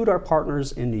 to include our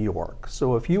partners in New York.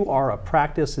 So if you are a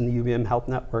practice in the UVM Health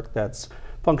Network that's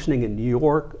functioning in New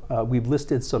York, we've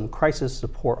listed some crisis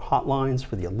support hotlines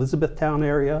for the Elizabethtown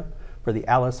area, for the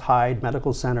Alice Hyde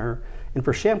Medical Center, and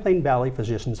for Champlain Valley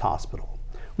Physicians Hospital.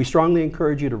 We strongly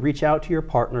encourage you to reach out to your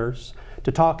partners,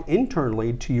 to talk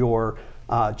internally to your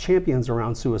champions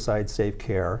around suicide safe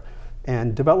care,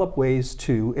 and develop ways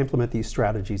to implement these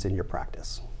strategies in your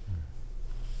practice.